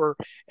over,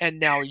 and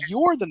now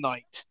you're the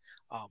knight.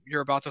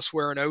 You're about to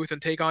swear an oath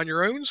and take on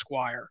your own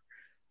squire.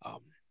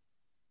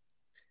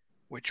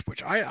 Which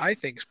I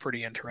think is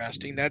pretty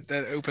interesting. That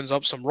opens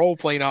up some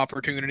role-playing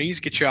opportunities,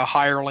 get you a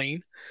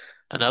hireling.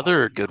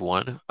 Another good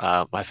one,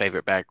 my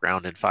favorite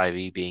background in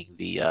 5e being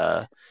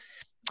the,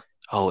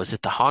 is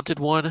it the Haunted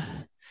one?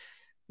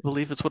 I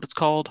believe it's what it's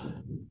called.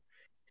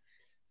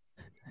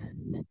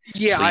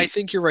 Yeah, I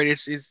think you're right.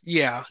 It's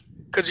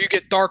because you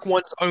get Dark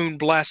One's own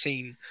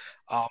blessing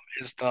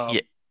is the...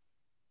 Yeah.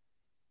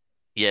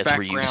 Yes,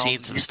 where you've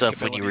seen some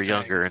stuff when you were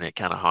younger and it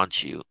kind of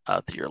haunts you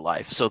through your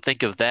life. So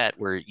think of that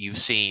where you've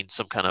seen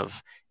some kind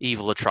of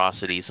evil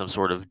atrocity, some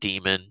sort of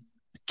demon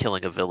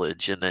killing a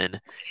village, and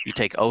then you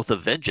take Oath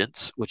of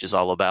Vengeance, which is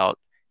all about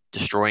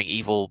destroying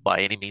evil by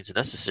any means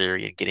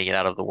necessary and getting it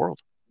out of the world.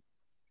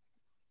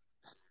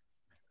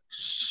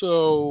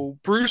 So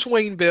Bruce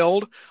Wayne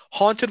build,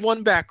 haunted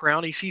one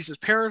background. He sees his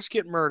parents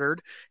get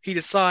murdered. He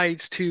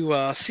decides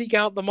to seek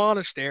out the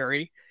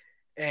monastery,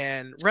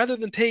 and rather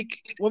than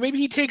maybe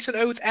he takes an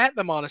oath at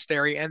the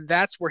monastery, and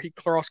that's where he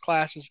cross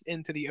classes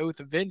into the Oath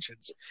of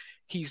Vengeance.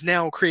 He's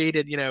now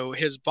created,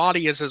 his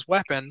body as his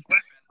weapon,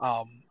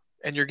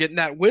 and you're getting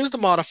that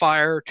wisdom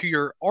modifier to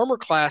your armor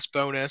class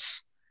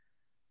bonus.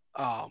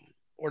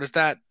 Or does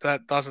that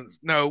doesn't?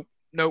 No,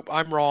 nope,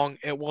 I'm wrong.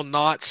 It will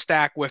not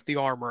stack with the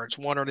armor. It's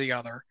one or the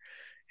other.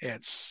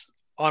 It's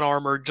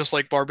unarmored, just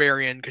like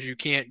barbarian, because you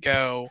can't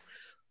go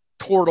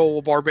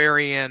turtle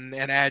barbarian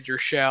and add your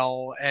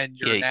shell, and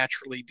you're Yeah,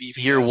 naturally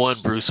beefy year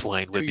one Bruce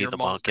Wayne to would be your the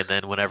monk. monk, and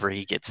then whenever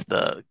he gets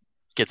the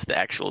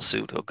actual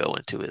suit, he'll go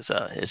into his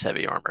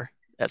heavy armor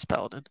as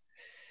paladin.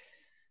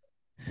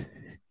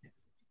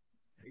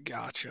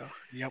 Gotcha.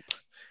 Yep.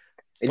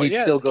 And But you'd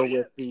yeah, still go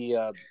with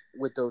the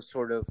with those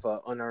sort of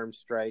unarmed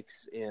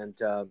strikes and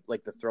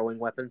like the throwing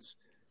weapons.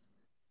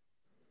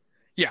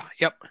 yeah,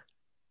 yep.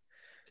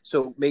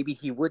 So maybe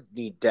he would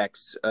need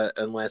Dex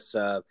unless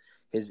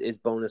his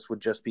bonus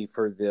would just be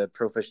for the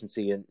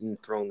proficiency in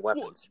thrown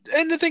Well, weapons.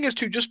 and the thing is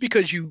too, just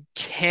because you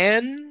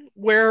can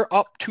wear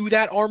up to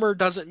that armor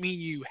doesn't mean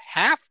you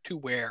have to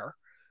wear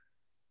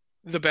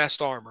the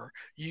best armor.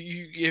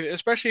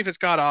 Especially if it's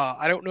got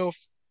I don't know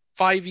if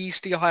 5e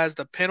still has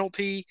the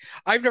penalty.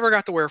 I've never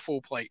got to wear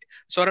full plate,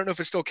 so I don't know if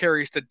it still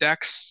carries the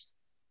dex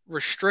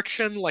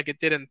restriction like it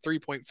did in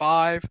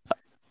 3.5.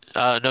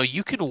 No,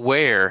 you can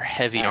wear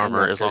heavy I'm armor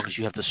not as sure. long as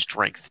you have the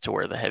strength to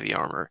wear the heavy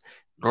armor.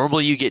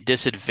 Normally, you get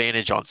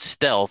disadvantage on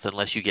stealth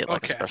unless you get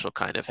like a Okay. special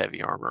kind of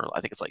heavy armor.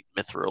 I think it's like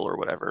mithril or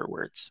whatever,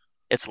 where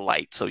it's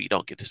light, so you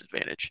don't get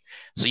disadvantage.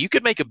 So you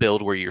could make a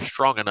build where you're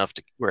strong enough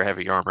to wear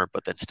heavy armor,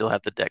 but then still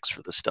have the dex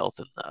for the stealth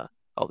and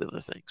all the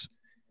other things.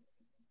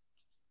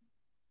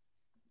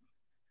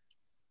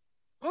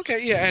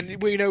 Okay, yeah,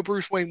 and we know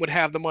Bruce Wayne would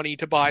have the money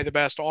to buy the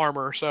best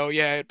armor, so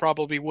yeah, it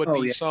probably would Oh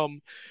be yeah.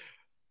 some,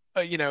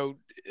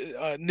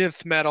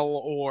 Nith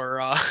metal or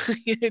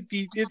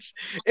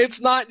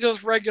it's not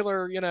just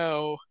regular,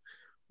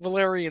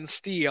 Valerian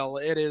steel.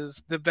 It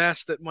is the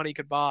best that money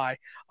could buy.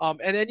 And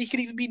then he could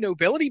even be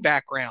nobility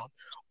background,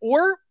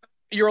 or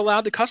you're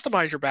allowed to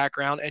customize your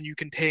background, and you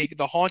can take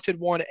the haunted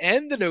one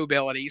and the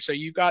nobility. So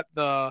you've got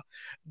the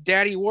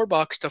Daddy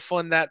Warbucks to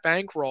fund that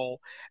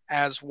bankroll,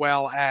 as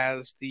well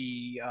as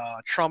the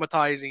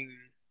traumatizing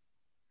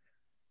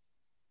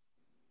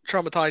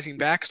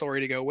backstory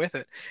to go with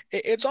it.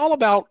 It's all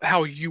about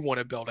how you want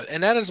to build it,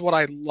 and that is what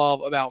I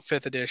love about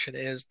fifth edition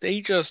is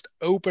they just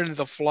opened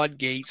the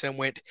floodgates and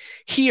went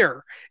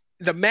here.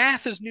 The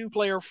math is new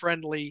player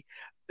friendly.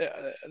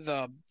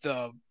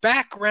 The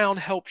background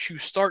helps you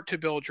start to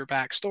build your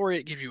backstory.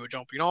 It gives you a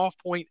jumping off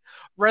point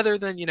rather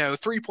than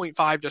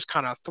 3.5 just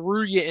kind of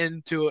threw you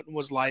into it and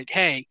was like,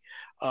 hey,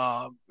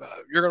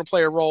 you're going to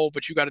play a role,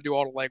 but you got to do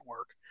all the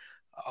legwork.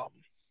 Um,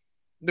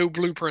 no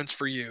blueprints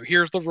for you.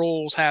 Here's the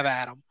rules. Have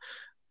at them.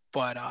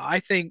 But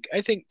I think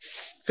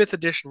fifth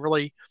edition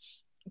really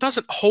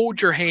doesn't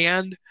hold your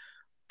hand,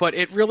 but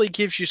it really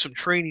gives you some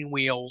training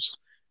wheels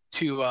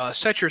to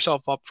set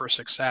yourself up for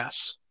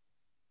success.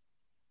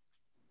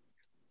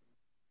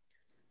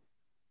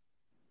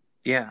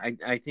 Yeah,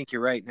 I think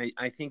you're right.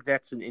 I think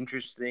that's an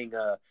interesting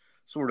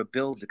sort of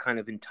build to kind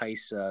of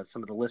entice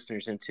some of the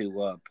listeners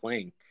into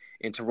playing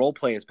and to role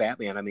play as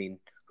Batman. I mean,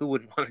 who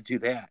wouldn't want to do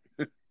that?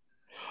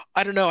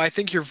 I don't know. I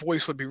think your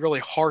voice would be really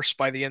harsh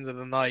by the end of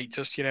the night,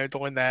 just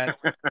doing that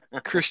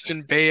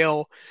Christian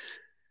Bale.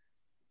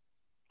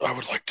 I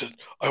would like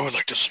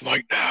to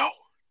smite now.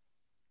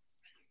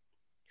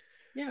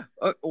 Yeah.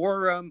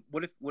 Or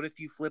what if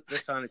you flip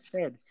this on its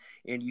head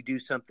and you do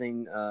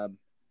something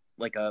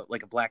like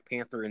a Black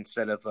Panther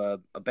instead of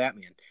a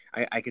Batman?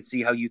 I could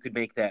see how you could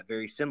make that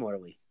very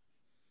similarly.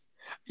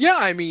 Yeah,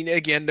 I mean,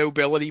 again,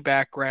 nobility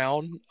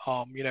background.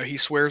 He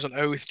swears an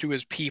oath to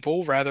his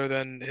people rather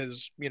than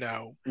his,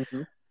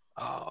 Mm-hmm.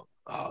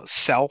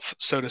 self,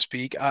 so to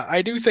speak.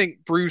 I do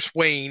think Bruce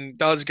Wayne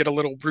does get a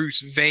little Bruce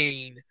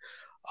Vane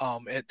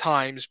at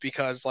times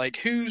because, like,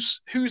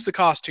 who's the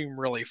costume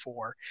really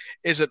for?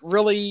 Is it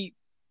really,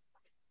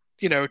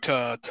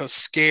 to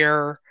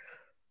scare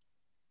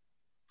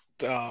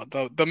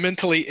the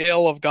mentally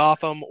ill of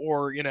Gotham,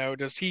 or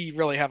does he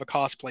really have a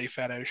cosplay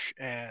fetish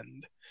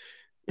and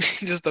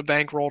just a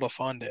bankroll to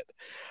fund it?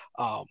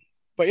 Um,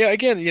 but yeah,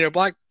 again,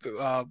 Black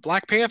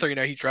Panther,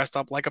 he dressed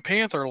up like a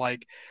panther,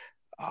 like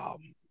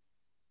um,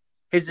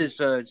 His is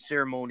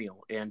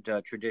ceremonial and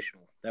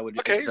traditional. That would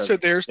okay, it's so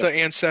yep. there's the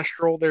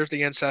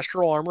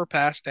ancestral armor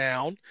passed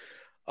down.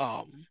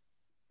 Um,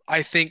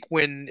 I think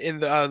when in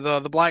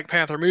the Black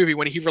Panther movie,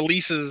 when he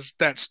releases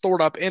that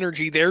stored up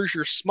energy, there's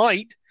your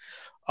smite.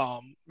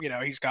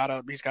 He's got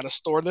to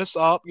store this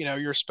up.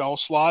 Your spell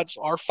slots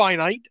are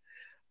finite,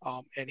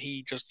 and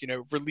he just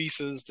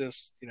releases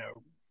this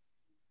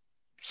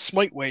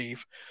smite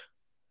wave.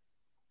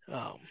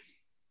 Um,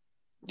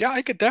 yeah,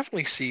 I could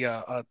definitely see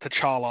a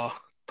T'Challa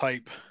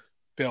type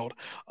build.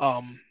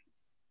 Um,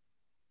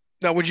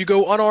 Now, would you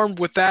go unarmed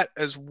with that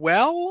as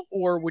well,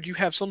 or would you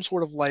have some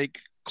sort of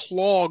like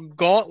claw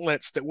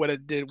gauntlets that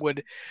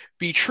would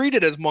be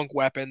treated as monk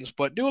weapons,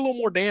 but do a little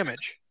more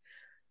damage.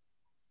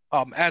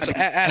 As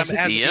As a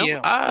a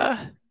DM,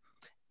 DM.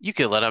 you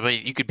could let. I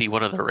mean, you could be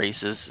one of the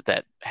races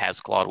that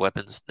has clawed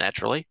weapons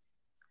naturally.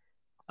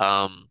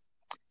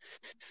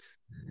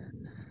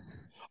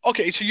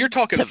 Okay, so you're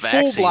talking full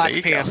Tabaxi, there Black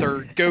you go.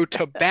 Panther, go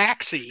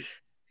Tabaxi.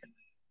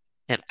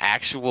 An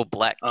actual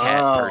black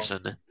cat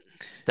person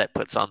that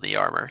puts on the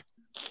armor.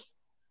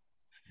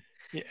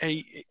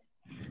 A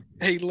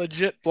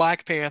legit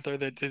Black Panther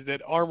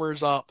that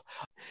armors up.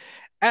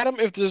 Adam,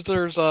 if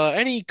there's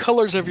any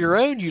colors of your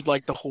own you'd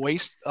like to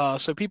hoist,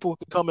 so people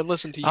can come and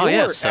listen to Oh your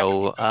yeah, epic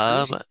so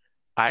adventures.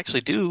 I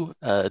actually do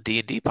a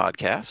D&D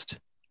podcast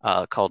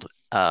called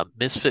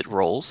Misfit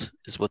Rolls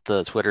is what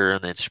the Twitter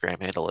and the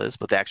Instagram handle is,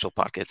 but the actual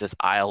podcast is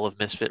Isle of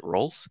Misfit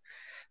Rolls,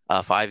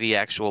 5e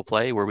actual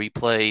play where we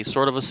play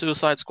sort of a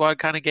Suicide Squad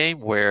kind of game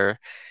where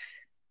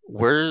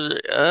we're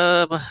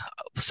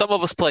some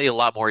of us play a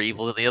lot more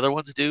evil than the other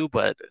ones do,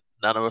 but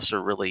none of us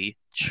are really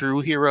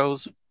true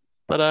heroes.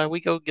 But we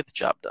go get the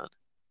job done.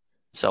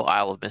 So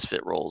Isle of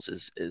Misfit Rolls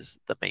is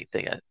the main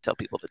thing I tell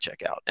people to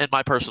check out. And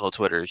my personal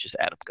Twitter is just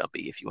Adam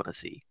Gumby if you want to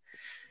see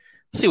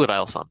what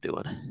else I'm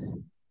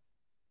doing.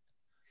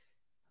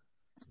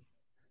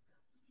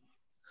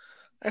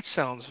 That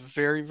sounds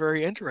very,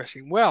 very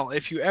interesting. Well,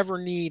 if you ever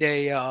need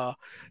a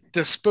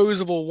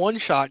disposable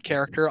one-shot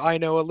character, I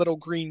know a little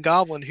green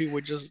goblin who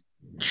would just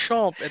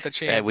chomp at the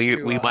chance we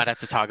to might have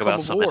to talk come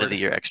about some end of aboard. the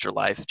year extra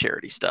life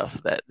charity stuff.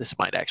 That this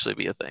might actually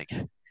be a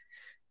thing.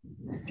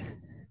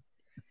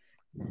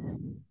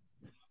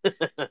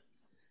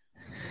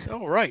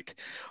 All right.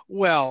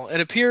 Well, it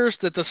appears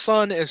that the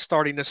sun is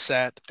starting to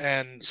set,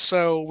 and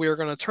so we're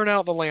going to turn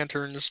out the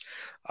lanterns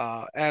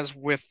as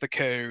with the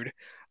code.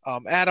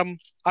 Adam,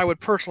 I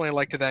would personally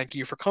like to thank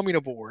you for coming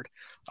aboard.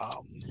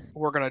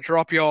 We're going to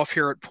drop you off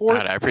here at port,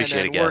 All right, I appreciate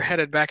and it, then we're guys.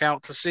 headed back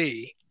out to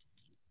sea.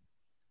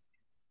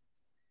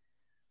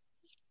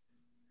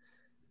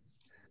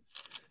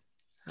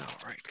 All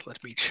right,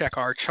 let me check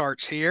our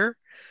charts here.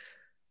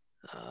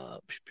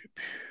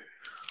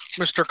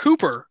 Mr.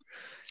 Cooper,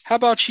 how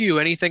about you?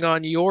 Anything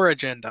on your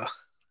agenda?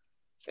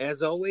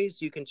 As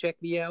always, you can check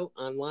me out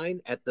online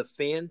at the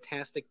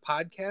Fantastic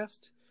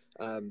Podcast.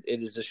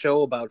 It is a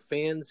show about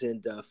fans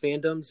and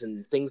fandoms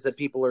and things that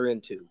people are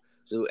into.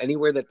 So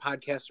anywhere that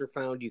podcasts are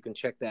found, you can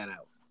check that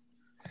out.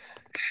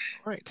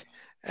 Right.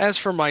 As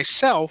for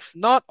myself,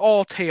 not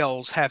all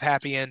tales have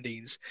happy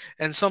endings,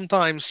 and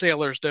sometimes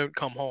sailors don't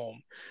come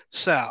home.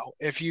 So,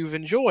 if you've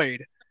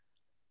enjoyed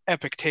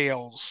Epic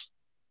Tales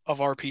of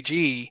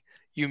RPG,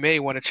 you may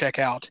want to check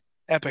out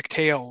Epic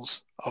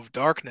Tales of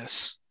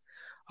Darkness.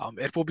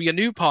 It will be a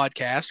new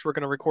podcast. We're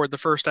going to record the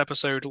first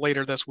episode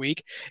later this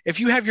week. If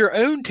you have your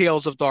own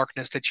Tales of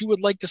Darkness that you would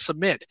like to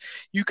submit,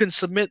 you can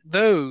submit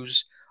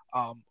those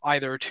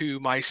either to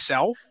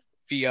myself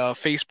via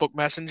Facebook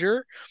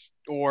Messenger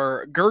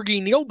or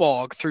Gurgi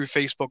Neilbog through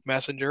Facebook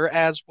Messenger,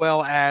 as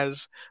well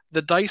as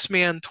the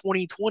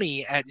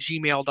Diceman2020 at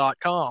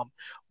gmail.com.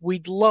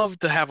 We'd love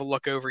to have a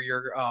look over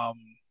your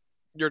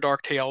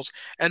Dark Tales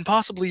and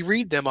possibly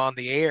read them on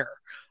the air.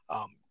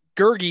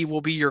 Gurgi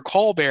will be your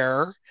call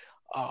bearer.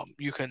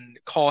 You can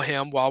call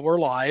him while we're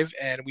live,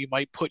 and we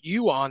might put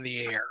you on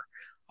the air.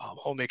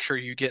 He'll make sure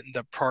you get in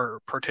the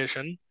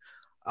partition.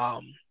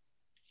 I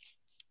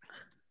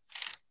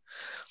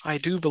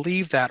do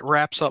believe that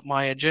wraps up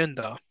my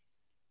agenda.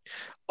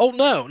 Oh,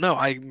 no,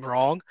 I'm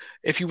wrong.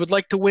 If you would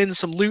like to win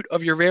some loot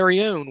of your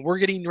very own, we're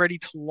getting ready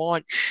to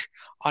launch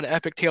on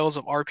Epic Tales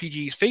of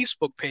RPG's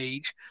Facebook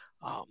page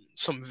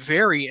some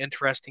very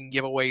interesting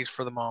giveaways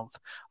for the month.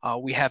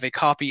 We have a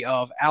copy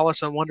of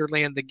Alice in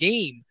Wonderland the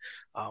game,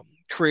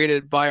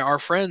 created by our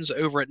friends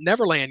over at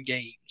Neverland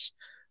Games.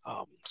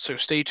 So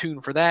stay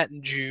tuned for that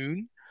in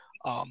June.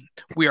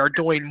 We are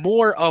doing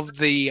more of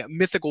the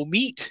Mythical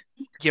Meat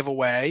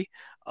giveaway.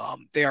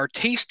 They are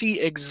tasty,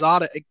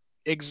 exotic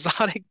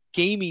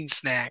gaming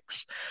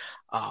snacks.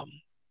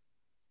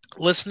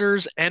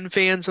 Listeners and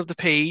fans of the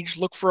page,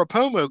 look for a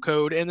promo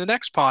code in the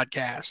next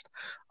podcast,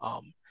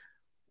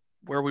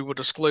 where we will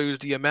disclose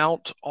the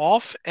amount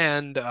off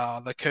and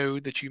the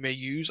code that you may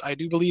use. I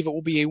do believe it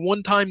will be a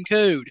one-time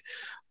code,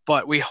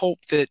 but we hope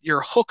that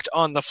you're hooked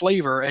on the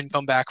flavor and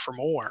come back for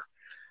more.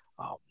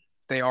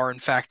 They are, in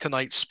fact,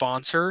 tonight's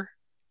sponsor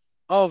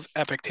of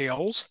Epic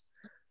Tales.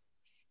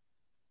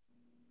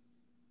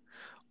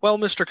 Well,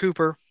 Mr.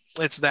 Cooper,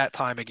 it's that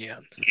time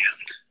again.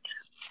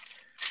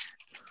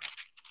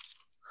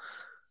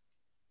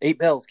 8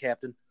 bells,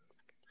 Captain.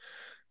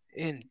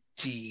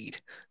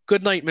 Indeed.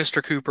 Good night,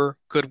 Mr. Cooper.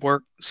 Good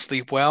work.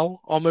 Sleep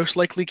well. I'll most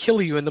likely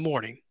kill you in the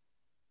morning.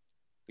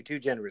 You're too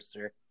generous,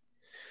 sir.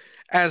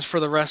 As for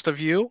the rest of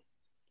you,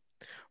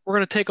 we're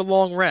going to take a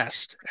long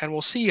rest, and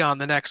we'll see you on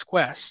the next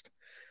quest.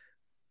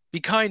 Be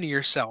kind to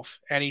yourself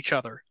and each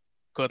other.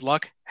 Good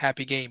luck.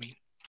 Happy gaming.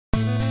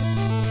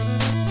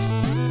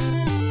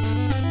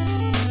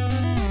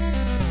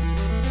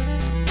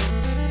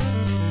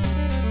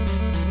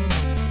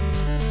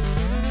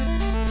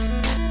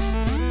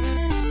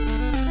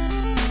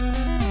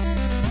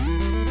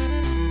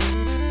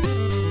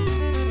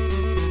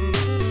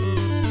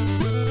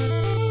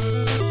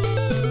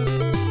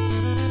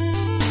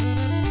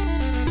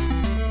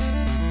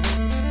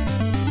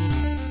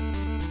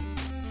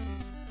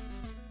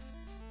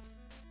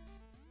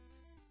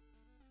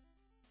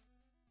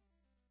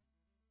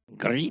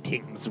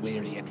 Greetings,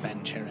 weary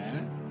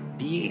adventurer.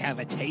 Do ye have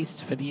a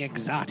taste for the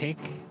exotic?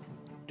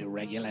 Do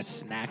regular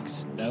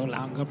snacks no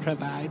longer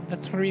provide the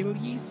thrill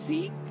ye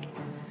seek?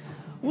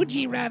 Would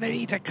ye rather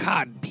eat a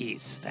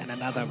codpiece than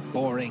another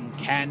boring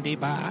candy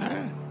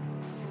bar?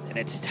 Then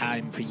it's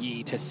time for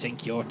ye to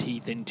sink your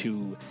teeth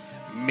into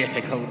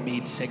Mythical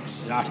Meats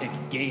Exotic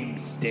Game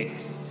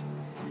Sticks.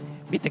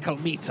 Mythical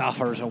Meats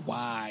offers a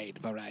wide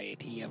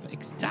variety of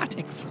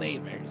exotic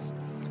flavors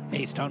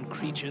based on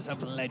creatures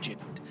of legend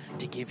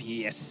to give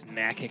ye a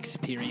snack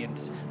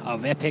experience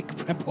of epic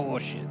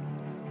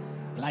proportions.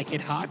 Like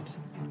it hot?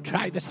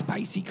 Try the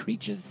Spicy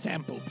Creatures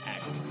Sample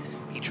Pack,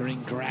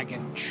 featuring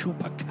dragon,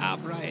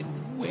 chupacabra,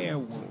 and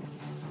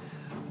werewolf.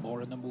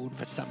 More in the mood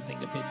for something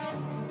a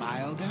bit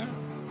milder?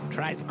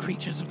 Try the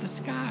Creatures of the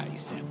Sky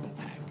Sample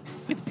Pack,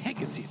 with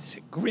Pegasus,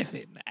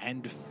 Griffin,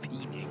 and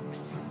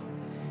Phoenix.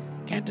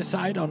 Can't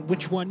decide on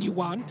which one you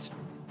want?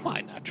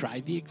 Why not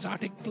try the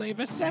Exotic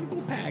Flavor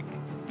Sample Pack,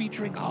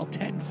 featuring all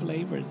 10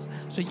 flavors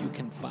so you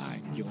can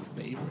find your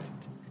favorite.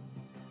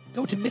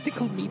 Go to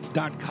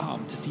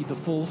mythicalmeats.com to see the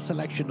full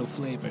selection of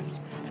flavors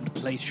and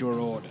place your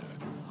order.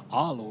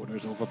 All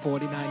orders over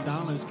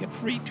 $49 get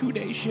free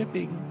 2-day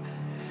shipping.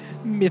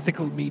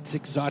 Mythical Meats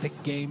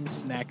Exotic Game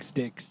Snack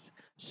Sticks.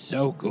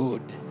 So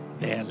good,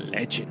 they're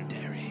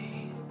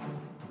legendary.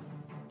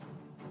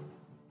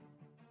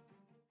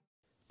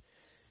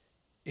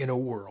 In a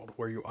world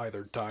where you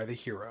either die the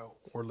hero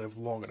or live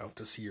long enough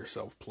to see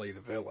yourself play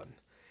the villain,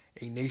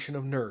 a nation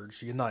of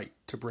nerds unite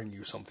to bring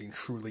you something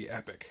truly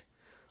epic.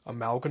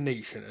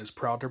 Amalgamation is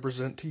proud to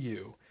present to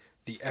you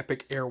the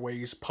Epic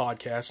Airways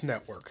Podcast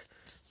Network,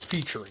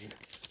 featuring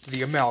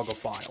the Amalga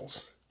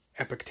Files,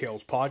 Epic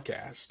Tales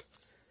Podcast,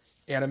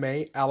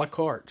 Anime a la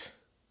carte,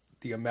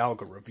 the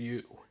Amalga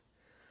Review,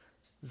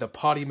 the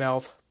Potty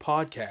Mouth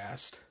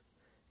Podcast,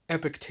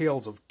 Epic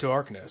Tales of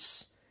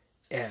Darkness,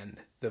 and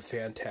the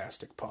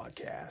Fantastic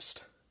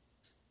Podcast.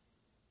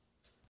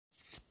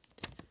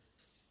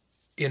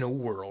 In a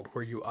world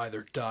where you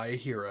either die a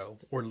hero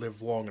or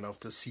live long enough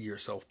to see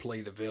yourself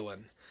play the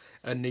villain,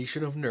 a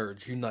nation of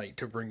nerds unite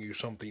to bring you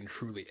something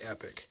truly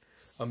epic.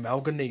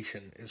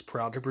 Amalgamation is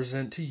proud to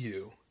present to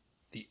you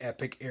the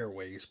Epic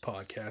Airways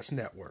Podcast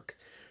Network,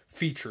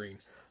 featuring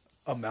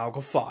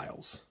Amalga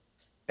Files,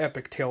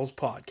 Epic Tales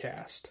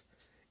Podcast,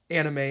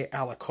 Anime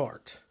a la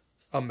carte,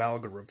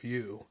 Amalga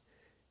Review,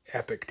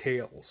 Epic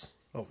Tales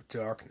of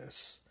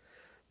Darkness,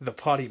 the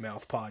Potty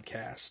Mouth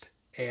Podcast,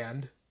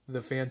 and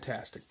the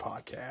Fantastic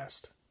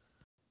Podcast.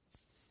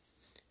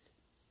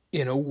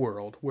 In a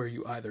world where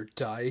you either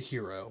die a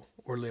hero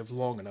or live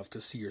long enough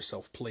to see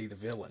yourself play the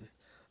villain,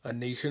 a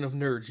nation of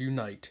nerds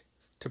unite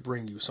to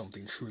bring you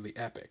something truly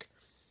epic.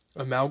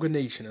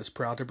 Amalgamation is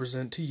proud to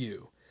present to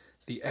you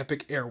the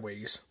Epic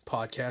Airways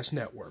Podcast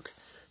Network,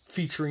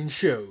 featuring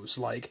shows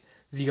like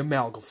the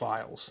Amalga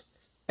Files,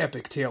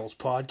 Epic Tales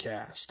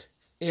Podcast,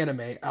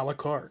 Anime a la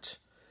carte,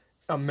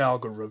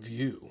 Amalga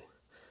Review,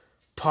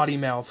 Potty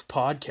Mouth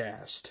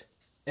Podcast,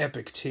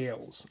 Epic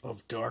Tales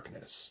of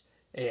Darkness,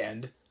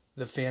 and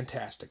the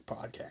Fantastic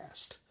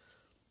Podcast.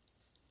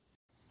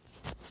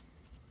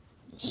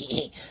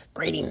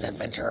 Greetings,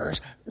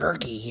 adventurers.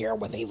 Gurky here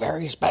with a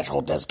very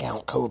special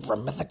discount code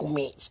from Mythical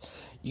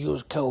Meats.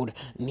 Use code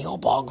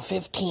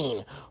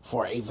NeilBog15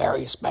 for a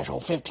very special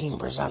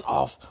 15%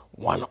 off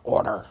one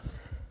order.